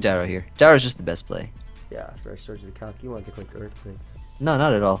 Yeah, I click Gyro here. Gyro's just the best play. Yeah, after I showed you the calc, you wanted to click Earthquake. No,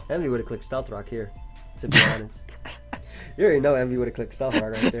 not at all. Emvee would have clicked Stealth Rock here, to be honest. You already know Emvee would have clicked Stealth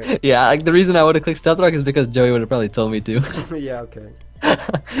Rock right there. Yeah, like the reason I would have clicked Stealth Rock is because Joey would have probably told me to. Yeah, okay.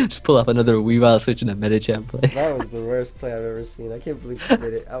 Just pull off another Weavile switch in a Medicham play. That was the worst play I've ever seen. I can't believe you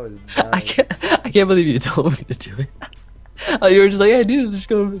did it. I was dying. I can't believe you told me to do it. Oh, you were just like, yeah, dude, just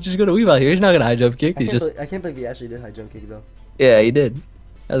go to Weavile here. He's not gonna high jump kick. I He's can't, just I can't believe he actually did high jump kick though. yeah, he did.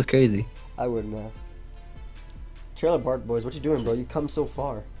 That was crazy. I wouldn't have. Trailer Bark Boys, what you doing, bro? You come so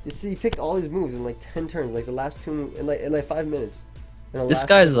far. You see, he picked all his moves in like 10 turns, like the last 2 in like 5 minutes. This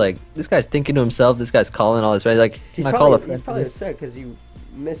guy's thinking to himself. This guy's calling all this, right? Like, He's my call probably upset because you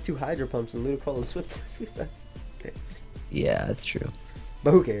missed 2 Hydro Pumps and Ludicrol swift us. Okay. Yeah, that's true.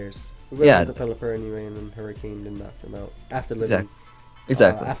 But who cares? We Yeah. went to Pelipper anyway, and then Hurricane did knock him out after living. Exactly.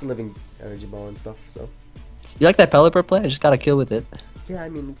 Exactly. After living Energy Ball and stuff. So You like that Pelipper play? I just got a kill with it. yeah, I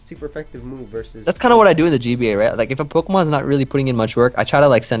mean it's super effective move versus. That's kind of what I do in the GBA, right? Like, if a Pokemon's not really putting in much work, I try to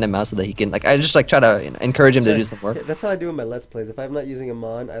like send him out so that he can like. I just like try to encourage him to do some work. That's how I do in my Let's Plays. If I'm not using a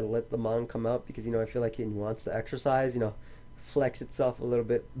Mon, I let the Mon come out because I feel like he wants to exercise. Flex itself a little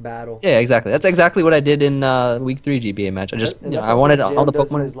bit, battle. Yeah, exactly. That's exactly what I did in week 3 GBA match. I just And that's I also wanted what all the Jam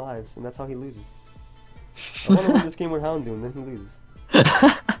does in Pokemon. his lives, and that's how he loses. I want to win this game with Houndoom, then he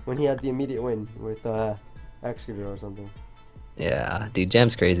loses. when he had the immediate win with Excavator or something. Yeah, dude,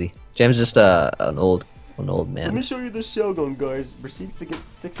 Jam's crazy. Jam's just an old Let man. me show you the Shogun, guys. Proceeds to get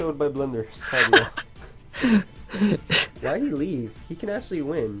 6-0'd by Blender. Why'd he leave? He can actually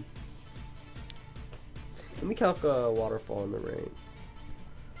win. Let me calc Waterfall in the rain.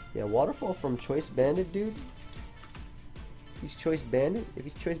 Yeah, Waterfall from Choice Bandit, dude. He's Choice Bandit? If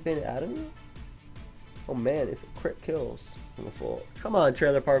he's Choice Bandit Adam? Oh man, if it crit kills from the fall. Come on,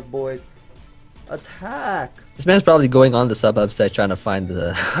 Trailer Park Boys. Attack! This man's probably going on the SubHub site trying to find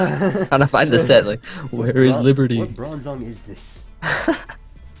the set. Like, where is Liberty? What bronze zombie is this?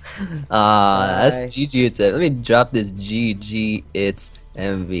 That's GG. It's let me drop this GG. It's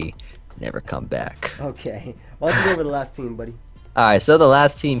Emvee. Never come back. Okay. Why don't you go over the last team, buddy? All right. So the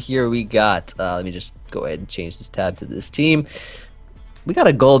last team here we got. Let me just go ahead and change this tab to this team. We got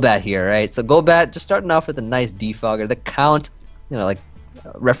a Golbat here, right? So Golbat just starting off with a nice defogger. The count, like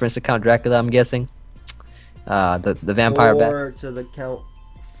reference to Count Dracula, I'm guessing. The vampire bat. Or to the count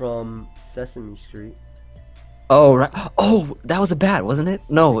from Sesame Street. Oh right. Oh, that was a bat, wasn't it?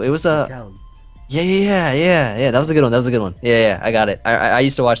 No, it was a. Count. Yeah. That was a good one. Yeah. I got it. I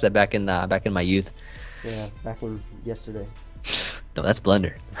used to watch that back in my youth. Yeah, back in yesterday. No, that's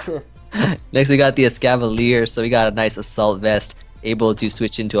Blender. Next, we got the Escavalier. So we got a nice assault vest, able to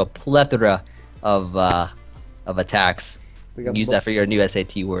switch into a plethora of attacks. We got Use that for your new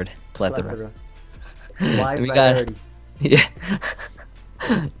SAT word, plethora. Wide we variety.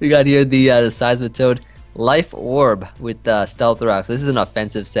 We got here the Seismitoad Life Orb with Stealth Rock. So this is an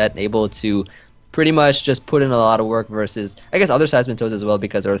offensive set, able to pretty much just put in a lot of work versus, I guess, other Seismitoads as well,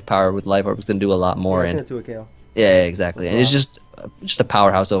 because Earth Power with Life Orb is going to do a lot more. Yeah, it's gonna do a KO. Yeah, exactly. And it's just a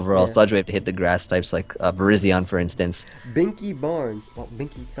powerhouse overall. Yeah. Sludge Wave to hit the grass types like Virizion, for instance. Binky Barnes. Oh,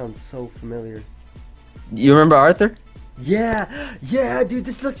 Binky sounds so familiar. You remember Arthur? Yeah, dude,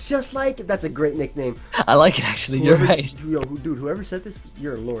 this looks just like it. That's a great nickname. I like it, actually. You're right. Yo, dude, whoever said this,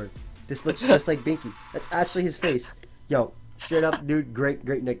 you're a lord. This looks just like Binky. That's actually his face. Yo, straight up, dude, great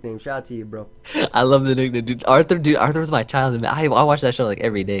nickname. Shout out to you, bro. I love the nickname, dude. Arthur was my childhood. I watched that show like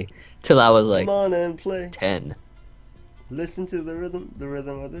every day till I was like Come on and play. 10. Listen to the rhythm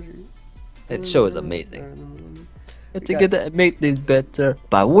of the street. That show is amazing. Together and make things better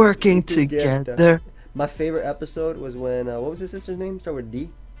by working together. My favorite episode was when what was his sister's name? Start with D.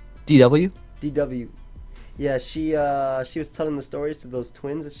 DW. DW. Yeah, she was telling the stories to those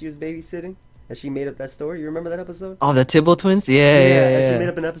twins that she was babysitting, and she made up that story. You remember that episode? Oh, the Tibble twins? And Yeah. she made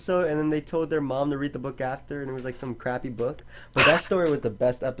up an episode, and then they told their mom to read the book after, and it was like some crappy book. But that story was the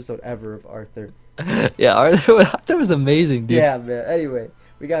best episode ever of Arthur. Yeah, Arthur was amazing, dude. Yeah, man. Anyway,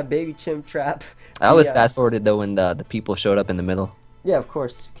 we got Baby Chimp Trap. I was fast forwarded though when the people showed up in the middle. Yeah, of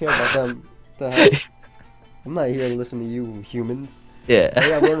course. Care about them. The hell? I'm not here to listen to you humans. Yeah. I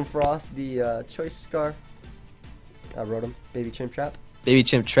got Rotom Frost, the Choice Scarf. I wrote him. Baby Chimp Trap. Baby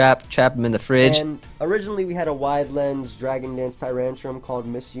Chimp trap him in the fridge. And originally we had a wide lens Dragon Dance Tyrantrum called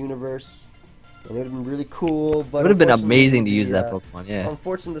Miss Universe. And it would have been really cool, but It would have been unfortunately, amazing to use that Pokemon, yeah.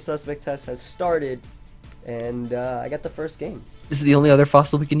 Unfortunately, the suspect test has started, and I got the first game. This is the only other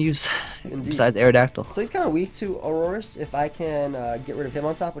fossil we can use, Indeed. besides Aerodactyl. So he's kind of weak to ORAS. If I can get rid of him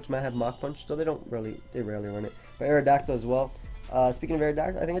on top, which might have Mach Punch, though they rarely run it. But Aerodactyl as well. Speaking of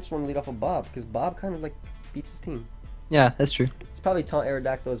Aerodactyl, I think I just want to lead off with Bob, because Bob kind of like beats his team. Yeah, that's true. He's probably taunt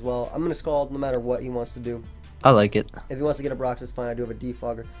Aerodactyl as well. I'm going to Scald no matter what he wants to do. I like it. If he wants to get a Brox, that's fine. I do have a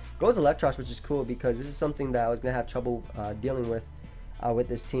Defogger. Goes Electros, which is cool because this is something that I was going to have trouble dealing with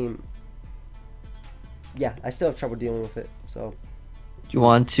this team. Yeah, I still have trouble dealing with it. So Do you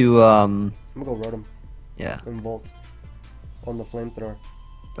want to, I'm going to go Rotom yeah. and Volt on the Flamethrower.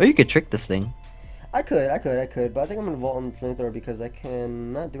 Or you could trick this thing. I could, but I think I'm going to Volt on the Flamethrower because I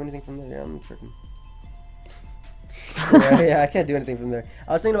cannot do anything from there. Yeah, I'm going to trick him. yeah, I can't do anything from there.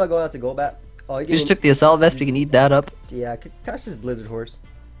 I was thinking about going out to Golbat. Oh, You just took the Assault Vest, we can eat that up. Yeah, catch this Blizzard horse.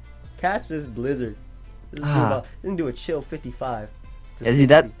 Catch this Blizzard. This is gonna do a chill 55. Yeah, see,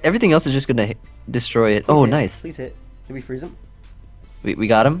 everything else is just gonna destroy it. Please hit. Nice. Please hit. Did we freeze him? We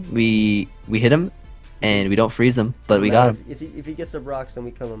got him. We hit him, and we don't freeze him, but we got him. If he gets a Brox, then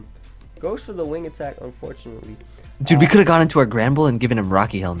we kill him. Goes for the wing attack, unfortunately. Dude, we could have gone into our Granbull and given him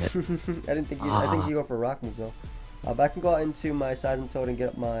Rocky Helmet. I think you go for Rock move though. But I can go out into my Seismitoad and get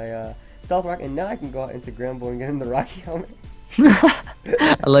up my Stealth Rock, and now I can go out into Granbull and get him the Rocky Helmet.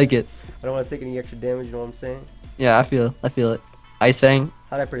 I like it. I don't want to take any extra damage, you know what I'm saying? Yeah, I feel it. Ice Fang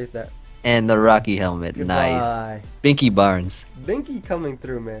How did I predict that? and the Rocky Helmet. Goodbye. Nice. Binky Barnes. Binky coming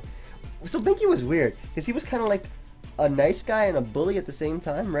through, man. So Binky was weird because he was kind of like a nice guy and a bully at the same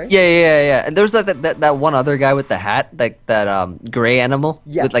time, right? Yeah. And there was that one other guy with the hat, like that gray animal.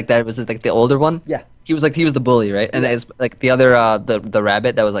 Yeah. With like that was it like the older one? Yeah. He was the bully, right? And Yeah. it's like the other the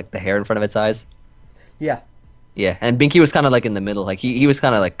rabbit that was like the hair in front of its eyes. Yeah. Yeah, and Binky was kind of like in the middle. Like he was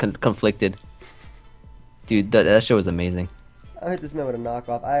kind of like conflicted. Dude, that show was amazing. I hit this man with a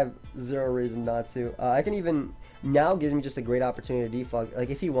knockoff. I have zero reason not to. I can even now gives me just a great opportunity to defog. Like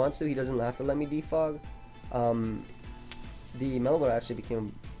if he wants to, he doesn't have to let me defog. The Mellow actually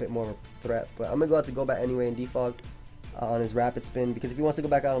became a bit more of a threat, but I'm gonna go out to Golbat anyway and defog on his rapid spin because if he wants to go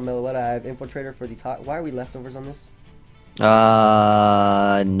back out on Meloetta, I have Infiltrator for the top. Why are we leftovers on this?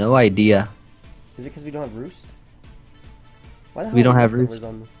 No idea. Is it because we don't have Roost? Why the hell We don't are have leftovers Roost.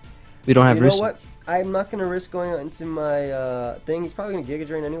 on this? We don't have You know Roost. what? I'm not gonna risk going out into my thing. He's probably gonna Giga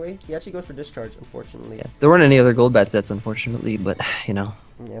Drain anyway. He actually goes for Discharge, unfortunately. Yeah, there weren't any other gold bat sets, unfortunately, but you know.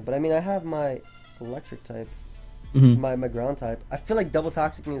 Yeah, but I mean, I have my Electric type, Mhm. my Ground type. I feel like Double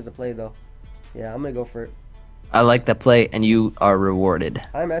Toxic means the play though. Yeah, I'm gonna go for it. I like that play, and you are rewarded.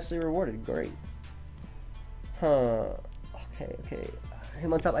 I'm actually rewarded. Great. Huh. Okay.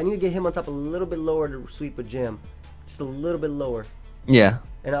 Him on top. I need to get him on top a little bit lower to sweep a Jam. Just a little bit lower. Yeah.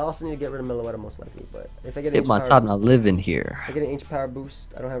 And I also need to get rid of Meloetta most likely. But if I get an Hit my Ancient top Power not boost, living here. if I get an Ancient Power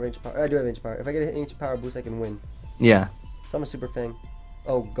boost. I don't have Ancient Power. I do have Ancient Power. If I get an Ancient Power boost, I can win. Yeah. So I'm a Super Fang.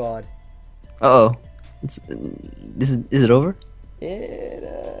 Oh God. Uh oh. Is it over?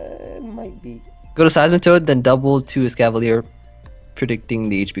 It might be. Go to Seismitoad, then double to Escavalier, predicting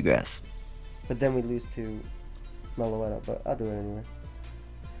the HP grass. But then we lose to Meloetta. But I'll do it anyway.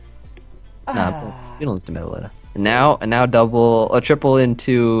 Nah, we don't lose to Meloetta. And now double or triple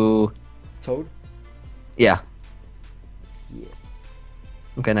into Toad. yeah. Yeah.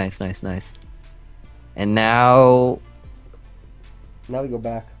 Okay, nice. And now Now we go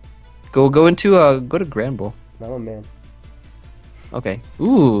back. go into go to Granbull. Now I'm a man. Okay.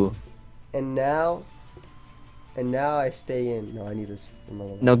 Ooh. And now I stay in. No, I need this for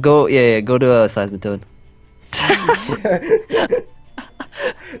Meloetta. No, go to Seismitoad.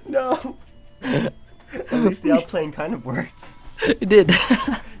 No. At least the outplaying kind of worked. It did.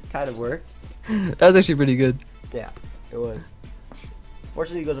 Kind of worked. That was actually pretty good. Yeah, it was.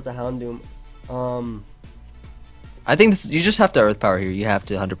 Fortunately, he goes up to Houndoom. I think you just have to Earth Power here. You have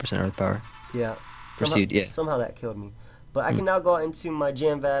to 100% Earth Power. Yeah. Proceed, yeah. Somehow that killed me. But I can now go out into my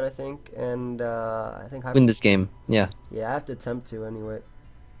Jamvad, I think, and I think Win this game. Yeah. Yeah, I have to attempt to anyway.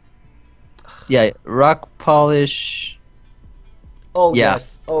 Yeah. Rock Polish. Oh Yeah.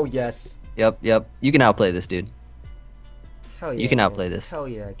 yes. Oh yes. Yep. You can outplay this, dude. Hell yeah. You can I outplay this. Hell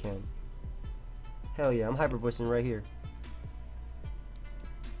yeah, I can. Hell yeah, I'm hyper voicing right here.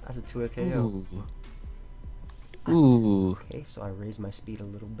 That's a 2 KO. Ooh. Okay, so I raise my speed a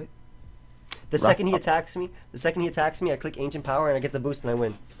little bit. The second he attacks me, I click Ancient Power and I get the boost and I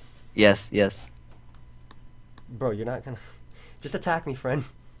win. Yes. Bro, you're not gonna just attack me, friend.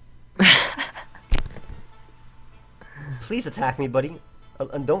 Please attack me, buddy.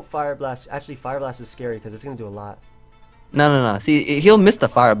 And don't Fire Blast. Actually, Fire Blast is scary because it's gonna do a lot. No. See, he'll miss the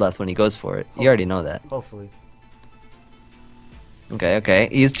Fire Blast when he goes for it. You already know that. Hopefully. Okay.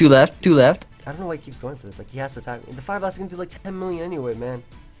 He's two left. I don't know why he keeps going for this. Like, he has to attack me. The Fire Blast is gonna do like 10 million anyway, man.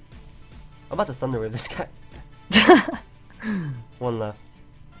 I'm about to Thunder Wave this guy. One left.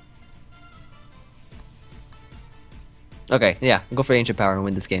 Okay, yeah. Go for Ancient Power and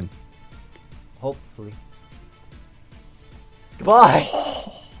win this game. Hopefully. Goodbye!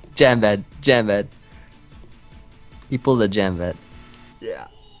 Jamvad. He pulled a Jamvad. Yeah.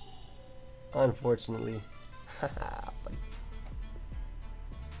 Unfortunately.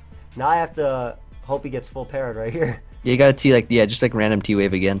 Now I have to hope he gets full parried right here. Yeah, you gotta just like random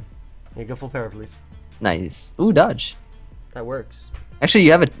T-Wave again. Yeah, go full parry, please. Nice. Ooh, dodge. That works. Actually,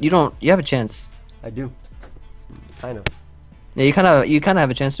 you have a chance. I do. Kind of. Yeah, you kind of have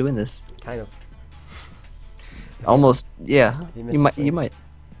a chance to win this. Kind of. Almost. Yeah. He You misses might. frame.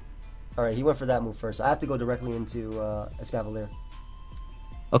 Alright, he went for that move first. I have to go directly into Escavalier.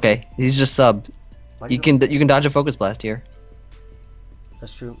 Okay, he's just sub. Why do You can dodge a Focus Blast here.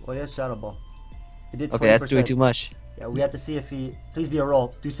 That's true. Oh, yeah, Shadow Ball. He did 20%. Okay, that's doing too much. Yeah, we have to see if he... Please be a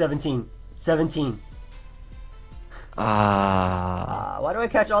roll. Do 17. 17. Why do I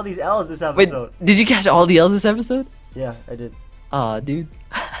catch all these L's this Wait, episode? did you catch all the L's this episode? Yeah, I did. Aw, dude.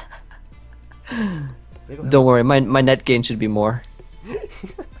 Don't worry, my net gain should be more.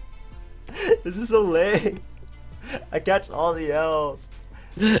 This is so lame. I catch all the L's.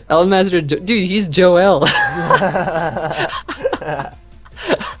 L Master, dude, he's Joel. That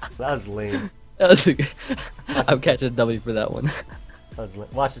was lame. I'm catching a W for that one. That was lame.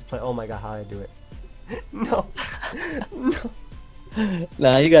 Watch this play. Oh my god, how I do it. No.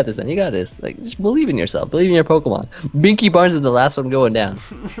 Nah, you got this, man. You got this. Like, just believe in yourself. Believe in your Pokemon. Binky Barnes is the last one going down.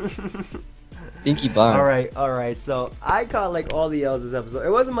 Binky Barnes. All right. So I caught like all the L's this episode. It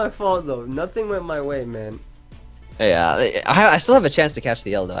wasn't my fault though. Nothing went my way, man. Yeah, I still have a chance to catch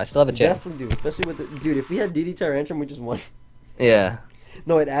the L though. I still have a chance. Definitely do, especially with the dude. If we had DD Tyrantrum, we just won. Yeah.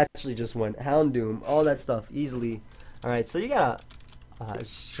 No, it actually just won. Houndoom, all that stuff easily. All right, so you got a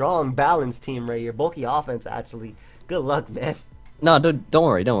strong, balanced team right here. Bulky offense, actually. Good luck, man. No, don't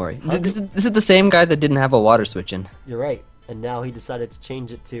worry. Don't worry. This is the same guy that didn't have a water switch in. You're right. And now he decided to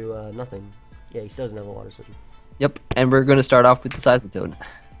change it to nothing. Yeah, he still doesn't have a water switch. Yep, and we're going to start off with the Seismitoad.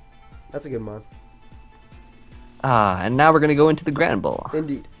 That's a good mod. And now we're going to go into the Grand Bull.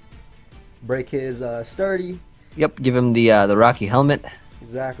 Indeed. Break his sturdy. Yep, give him the Rocky helmet.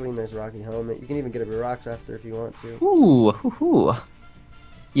 Exactly, nice Rocky helmet. You can even get up your rocks after if you want to. Ooh.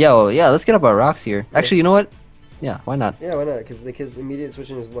 Yo, yeah, let's get up our rocks here. Yeah. Actually, you know what? Yeah, why not? Yeah, why not? Because like his immediate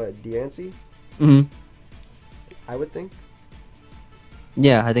switching is what? Diancie? Mm-hmm. I would think.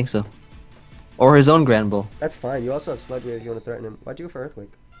 Yeah, I think so. Or his own Grand Bull. That's fine. You also have Sludge Wave if you want to threaten him. Why'd you go for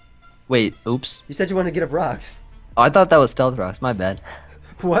Earthquake? Wait, oops. You said you wanted to get up rocks. Oh, I thought that was Stealth Rocks. My bad.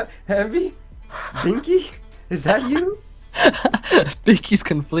 What? Emvee? Binky? Is that you? Binky's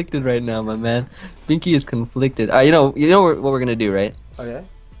conflicted right now, my man. Binky is conflicted. You know what we're gonna do, right? Okay.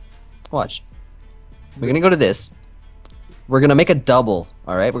 Watch. We're gonna go to this. We're gonna make a double.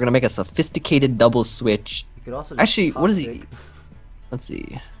 All right. We're gonna make a sophisticated double switch. You could also Actually, just what is he? toxic. Let's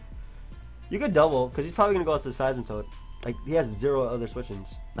see. You could double because he's probably gonna go out to the Seismitoad. Like he has 0 other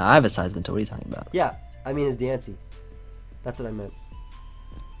switch-ins. Nah, I have a Seismitoad. What are you talking about? Yeah, I mean his Diancie. That's what I meant.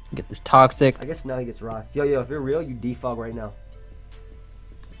 Get this toxic. I guess now he gets rocked. Yo, if you're real, you defog right now.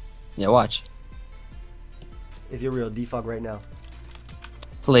 Yeah, watch. If you're real, defog right now.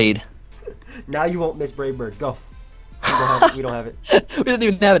 Played. Now you won't miss Brave Bird. Go. We don't have it. We don't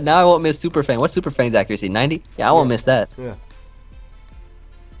even have it. Now I won't miss Super Fang. What's Super Fang's accuracy? 90? Yeah, I won't miss that. Yeah.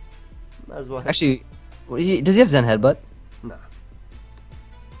 Might as well. Actually, does he have Zen Headbutt? Nah.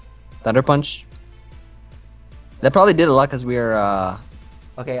 Thunder Punch? That probably did a lot because we are,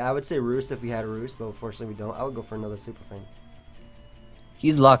 Okay, I would say Roost if we had a Roost, but unfortunately we don't. I would go for another Super Fang.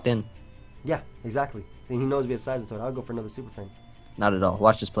 he's locked in. Yeah, exactly. And he knows we have Seismitoad. I would go for another Super Fang. Not at all.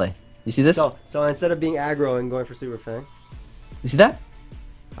 Watch this play. You see this? So instead of being aggro and going for Super Fang, You see that?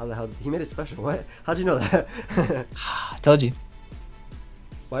 how the hell he made it special? What? How'd you know that? I told you.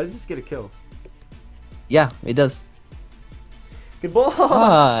 Why does this get a kill? Yeah, it does. Good ball.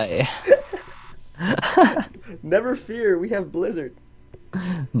 Hi. Never fear, we have Blizzard.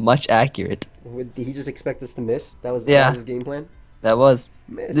 Much accurate. Did he just expect us to miss? That was his game plan. That was.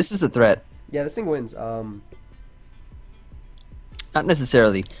 Miss. This is a threat. Yeah, this thing wins. Not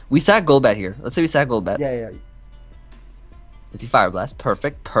necessarily. We sat Golbat here. Let's say we sat Golbat. Yeah. Let's see Fire Blast.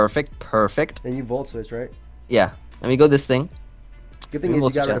 Perfect. Then you Volt Switch, right? Yeah. And we go this thing. Good thing We is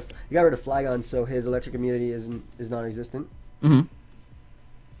will you got rid of Flygon, so his electric immunity is non-existent. Mm-hmm.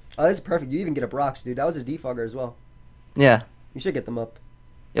 Oh, this is perfect. You even get up rocks, dude. That was his defogger as well. Yeah. You should get them up.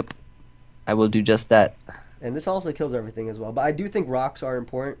 Yep. I will do just that. And this also kills everything as well. But I do think rocks are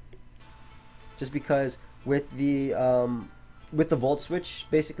important, just because with the Volt Switch,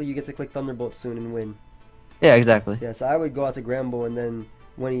 basically you get to click Thunderbolt soon and win. Yeah, exactly. Yeah, so I would go out to Gramble, and then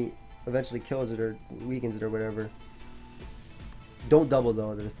when he eventually kills it or weakens it or whatever, don't double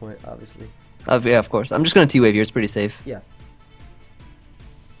though at this point, obviously. Yeah, of course. I'm just gonna T-Wave here. It's pretty safe. Yeah.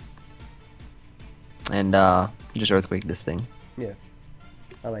 And just Earthquake this thing. Yeah.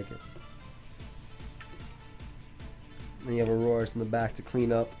 I like it. Then you have Auroras in the back to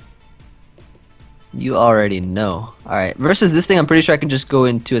clean up. You already know. All right. Versus this thing, I'm pretty sure I can just go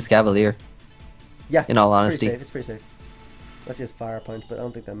into a Scavalier. Yeah. In all honesty. It's pretty safe. Let's just Fire Punch, but I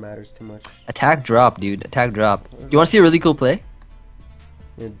don't think that matters too much. Attack drop, dude. Attack drop. You want to see a really cool play?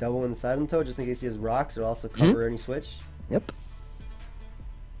 You know, double in the Seismitoad just in case he has rocks. It'll also cover any switch. Yep.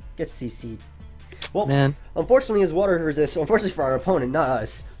 Get CC'd. Well, Man. unfortunately his water resist, unfortunately for our opponent, not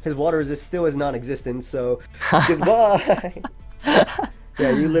us, his water resist still is non-existent, so goodbye.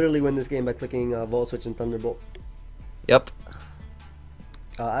 Yeah, you literally win this game by clicking Volt Switch and Thunderbolt. Yep.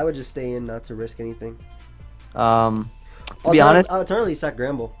 I would just stay in, not to risk anything. To be honest, I'll eternally sack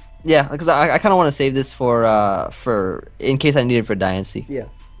Gramble. yeah, because I kind of want to save this for in case I need it for Diancie. Yeah.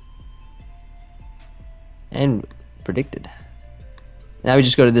 And predicted. Now we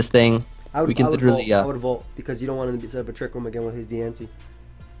just go to this thing. I would literally. Volt, I would Volt because you don't want him to set up a Trick Room again with his Diancie.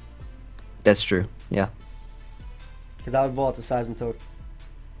 That's true. Yeah. Because I would Volt to Seismitoad.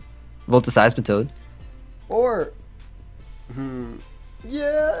 Volt to Seismitoad. Or,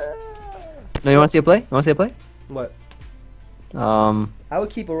 yeah. No, you want to see a play? You want to see a play? What? I I would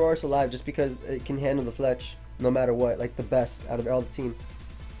keep ORAS alive just because it can handle the Fletch no matter what. Like the best out of all the team.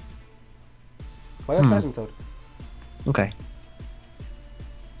 Why not Seismitoad? Okay.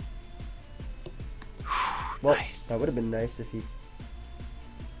 Well, Nice. that would have been nice if he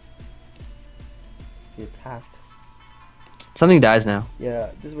attacked. Something dies now.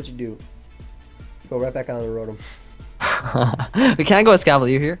 Yeah, this is what you do. Go right back on the Rotom. Can I go with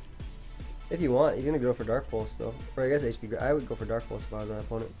Scavalier here? If you want, he's gonna go for Dark Pulse though. Or I guess HP. I would go for Dark Pulse if I was my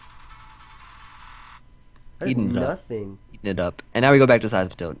opponent. That is Eating it up. nothing. Eating it up. And now we go back to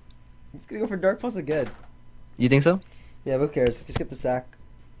Seismitoad. He's gonna go for Dark Pulse again. You think so? Yeah, who cares? Just get the sack.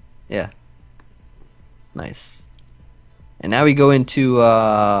 Yeah. Nice. And now we go into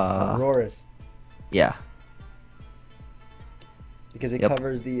Auroras. yeah. Because it Yep.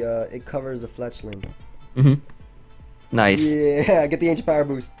 covers the Fletchling. Nice. Yeah, get the ancient power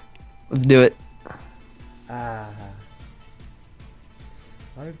boost. Let's do it. Ah.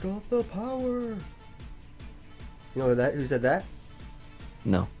 I've got the power. You know who said that?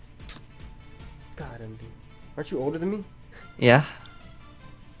 No. God, Emvee. Aren't you older than me? Yeah.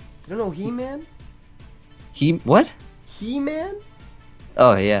 You don't know He-Man? What? He-Man?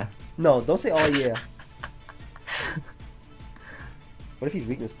 Oh yeah. No, don't say oh yeah. What if he's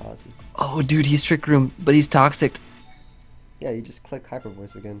weakness policy? Oh dude, he's Trick Room, but he's toxic. Yeah, you just click Hyper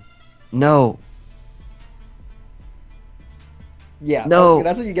Voice again. No. Yeah. No. Okay,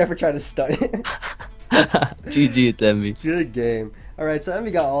 that's what you get for trying to stun. GG, it's Emvee. Good game. Alright, so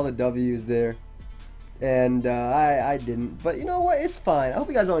Emvee got all the W's there. And I didn't. But you know what? It's fine. I hope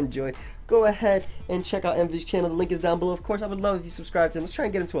you guys all enjoyed. Go ahead and check out Emvee's channel. The link is down below. Of course, I would love if you subscribe to him. Let's try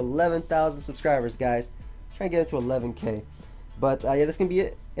and get him to 11,000 subscribers, guys. Try and get it to 11K. But yeah, that's going to be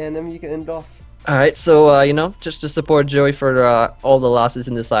it. And then you can end off. Alright, so you know, just to support Joey for all the losses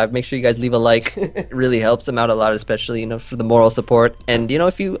in this live, make sure you guys leave a like. It really helps him out a lot, especially, you know, for the moral support. And you know,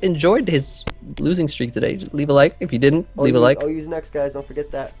 if you enjoyed his losing streak today, just leave a like. If you didn't, leave a like. OU's next, guys. Don't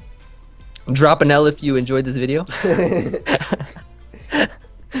forget that. Drop an L if you enjoyed this video.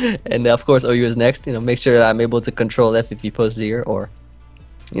 And of course, OU is next. You know, make sure that I'm able to control F if you post it here, or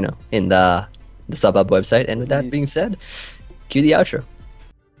you know, in the SubHub website. And with that being said, cue the outro.